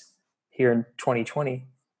once here in 2020.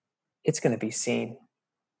 It's going to be seen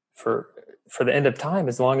for the end of time,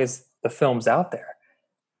 as long as the film's out there.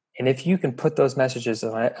 And if you can put those messages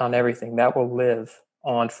on everything, that will live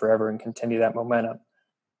on forever and continue that momentum.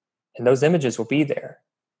 And those images will be there.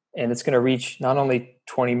 And it's going to reach not only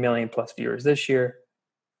 20 million plus viewers this year,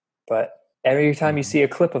 but every time you see a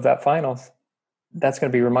clip of that finals, that's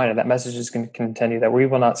going to be reminded. That message is going to continue, that we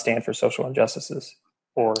will not stand for social injustices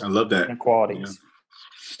or I love that. inequalities.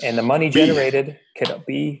 Yeah. And the money generated could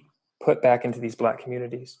be put back into these Black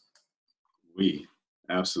communities.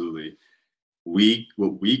 Absolutely.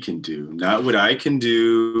 What we can do, not what I can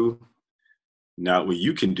do, not what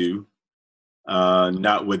you can do,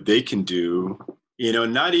 not what they can do,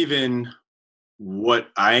 not even what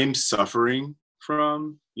I'm suffering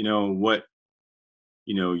from, what,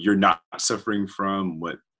 you're not suffering from,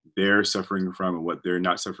 what they're suffering from, and what they're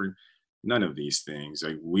not suffering. None of these things.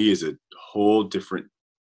 Like, we is a whole different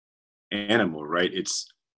animal, right?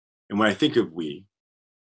 And when I think of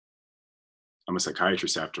I'm a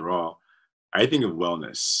psychiatrist after all, I think of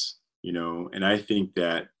wellness, and I think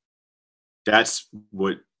that that's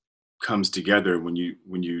what comes together when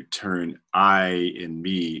you turn I and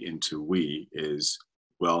me into we is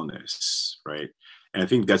wellness, right? And I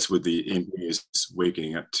think that's what the NBA is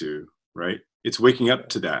waking up to, right? It's waking up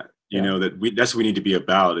to that, that's what we need to be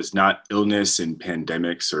about, is not illness and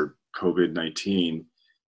pandemics or COVID-19.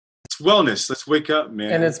 It's wellness. Let's wake up,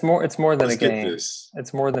 man. And it's more than Let's a game. get this.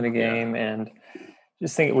 It's more than a game. And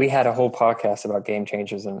just think, we had a whole podcast about game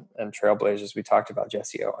changers and trailblazers. We talked about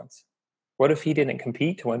Jesse Owens. What if he didn't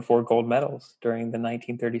compete to win 4 gold medals during the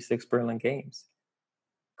 1936 Berlin Games,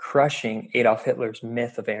 crushing Adolf Hitler's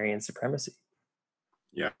myth of Aryan supremacy?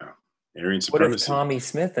 Yeah, Aryan supremacy. What if Tommy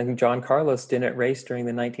Smith and John Carlos didn't race during the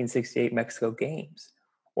 1968 Mexico Games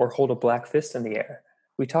or hold a black fist in the air?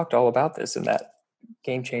 We talked all about this in that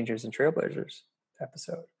Game Changers and Trailblazers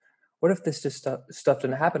episode. What if this just stuff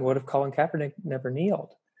didn't happen? What if Colin Kaepernick never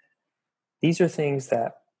kneeled? These are things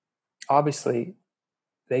that obviously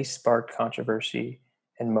they sparked controversy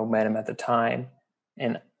and momentum at the time,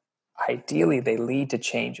 and ideally they lead to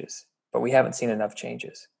changes, but we haven't seen enough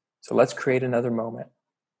changes. So let's create another moment,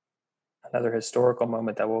 another historical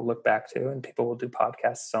moment that we'll look back to and people will do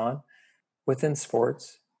podcasts on within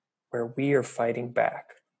sports, where we are fighting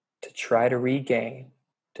back to try to regain,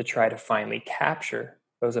 to try to finally capture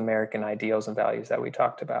those American ideals and values that we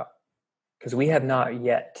talked about. Because we have not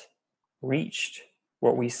yet reached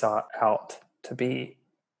what we sought out to be.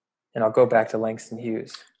 And I'll go back to Langston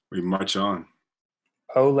Hughes. We march on.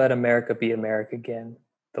 Oh, let America be America again,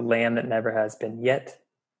 the land that never has been yet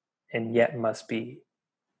and yet must be,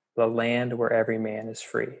 the land where every man is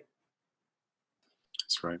free.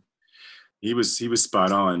 That's right. He was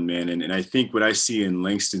spot on, man. And I think what I see in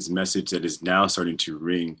Langston's message that is now starting to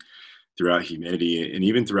ring throughout humanity and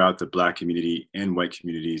even throughout the Black community and white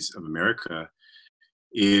communities of America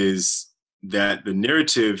is that the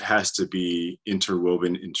narrative has to be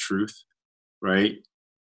interwoven in truth, right?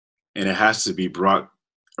 And it has to be brought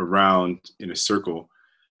around in a circle.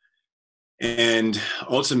 And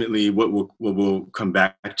ultimately, what we'll come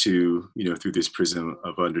back to, through this prism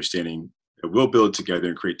of understanding that we'll build together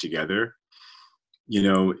and create together.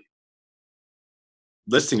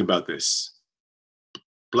 Let's think about this.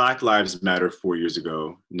 Black Lives Matter 4 years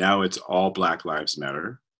ago. Now it's all Black Lives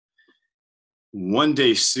Matter. One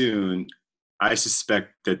day soon, I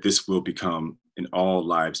suspect that this will become an all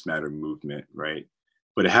lives matter movement, right?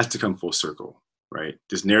 But it has to come full circle, right?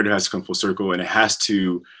 This narrative has to come full circle, and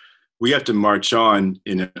we have to march on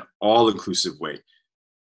in an all-inclusive way.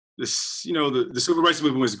 This, the civil rights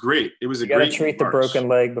movement was great. It was a great march. You got to treat the broken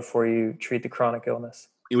leg before you treat the chronic illness.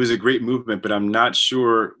 It was a great movement, but I'm not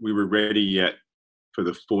sure we were ready yet for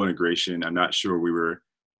the full integration. I'm not sure we were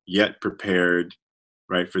yet prepared,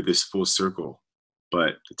 right, for this full circle.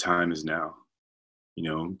 But the time is now.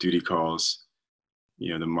 Duty calls.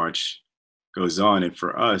 The march goes on, and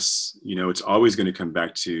for us, it's always going to come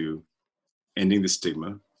back to ending the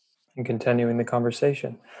stigma and continuing the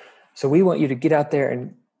conversation. So we want you to get out there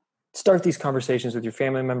and start these conversations with your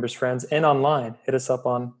family members, friends, and online. Hit us up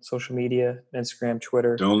on social media, Instagram,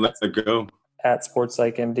 Twitter. Don't let it go. At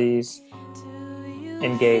SportsPsychMDs.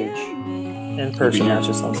 Engage in person, not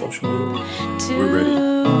just on social media. We're ready.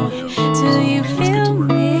 Do you feel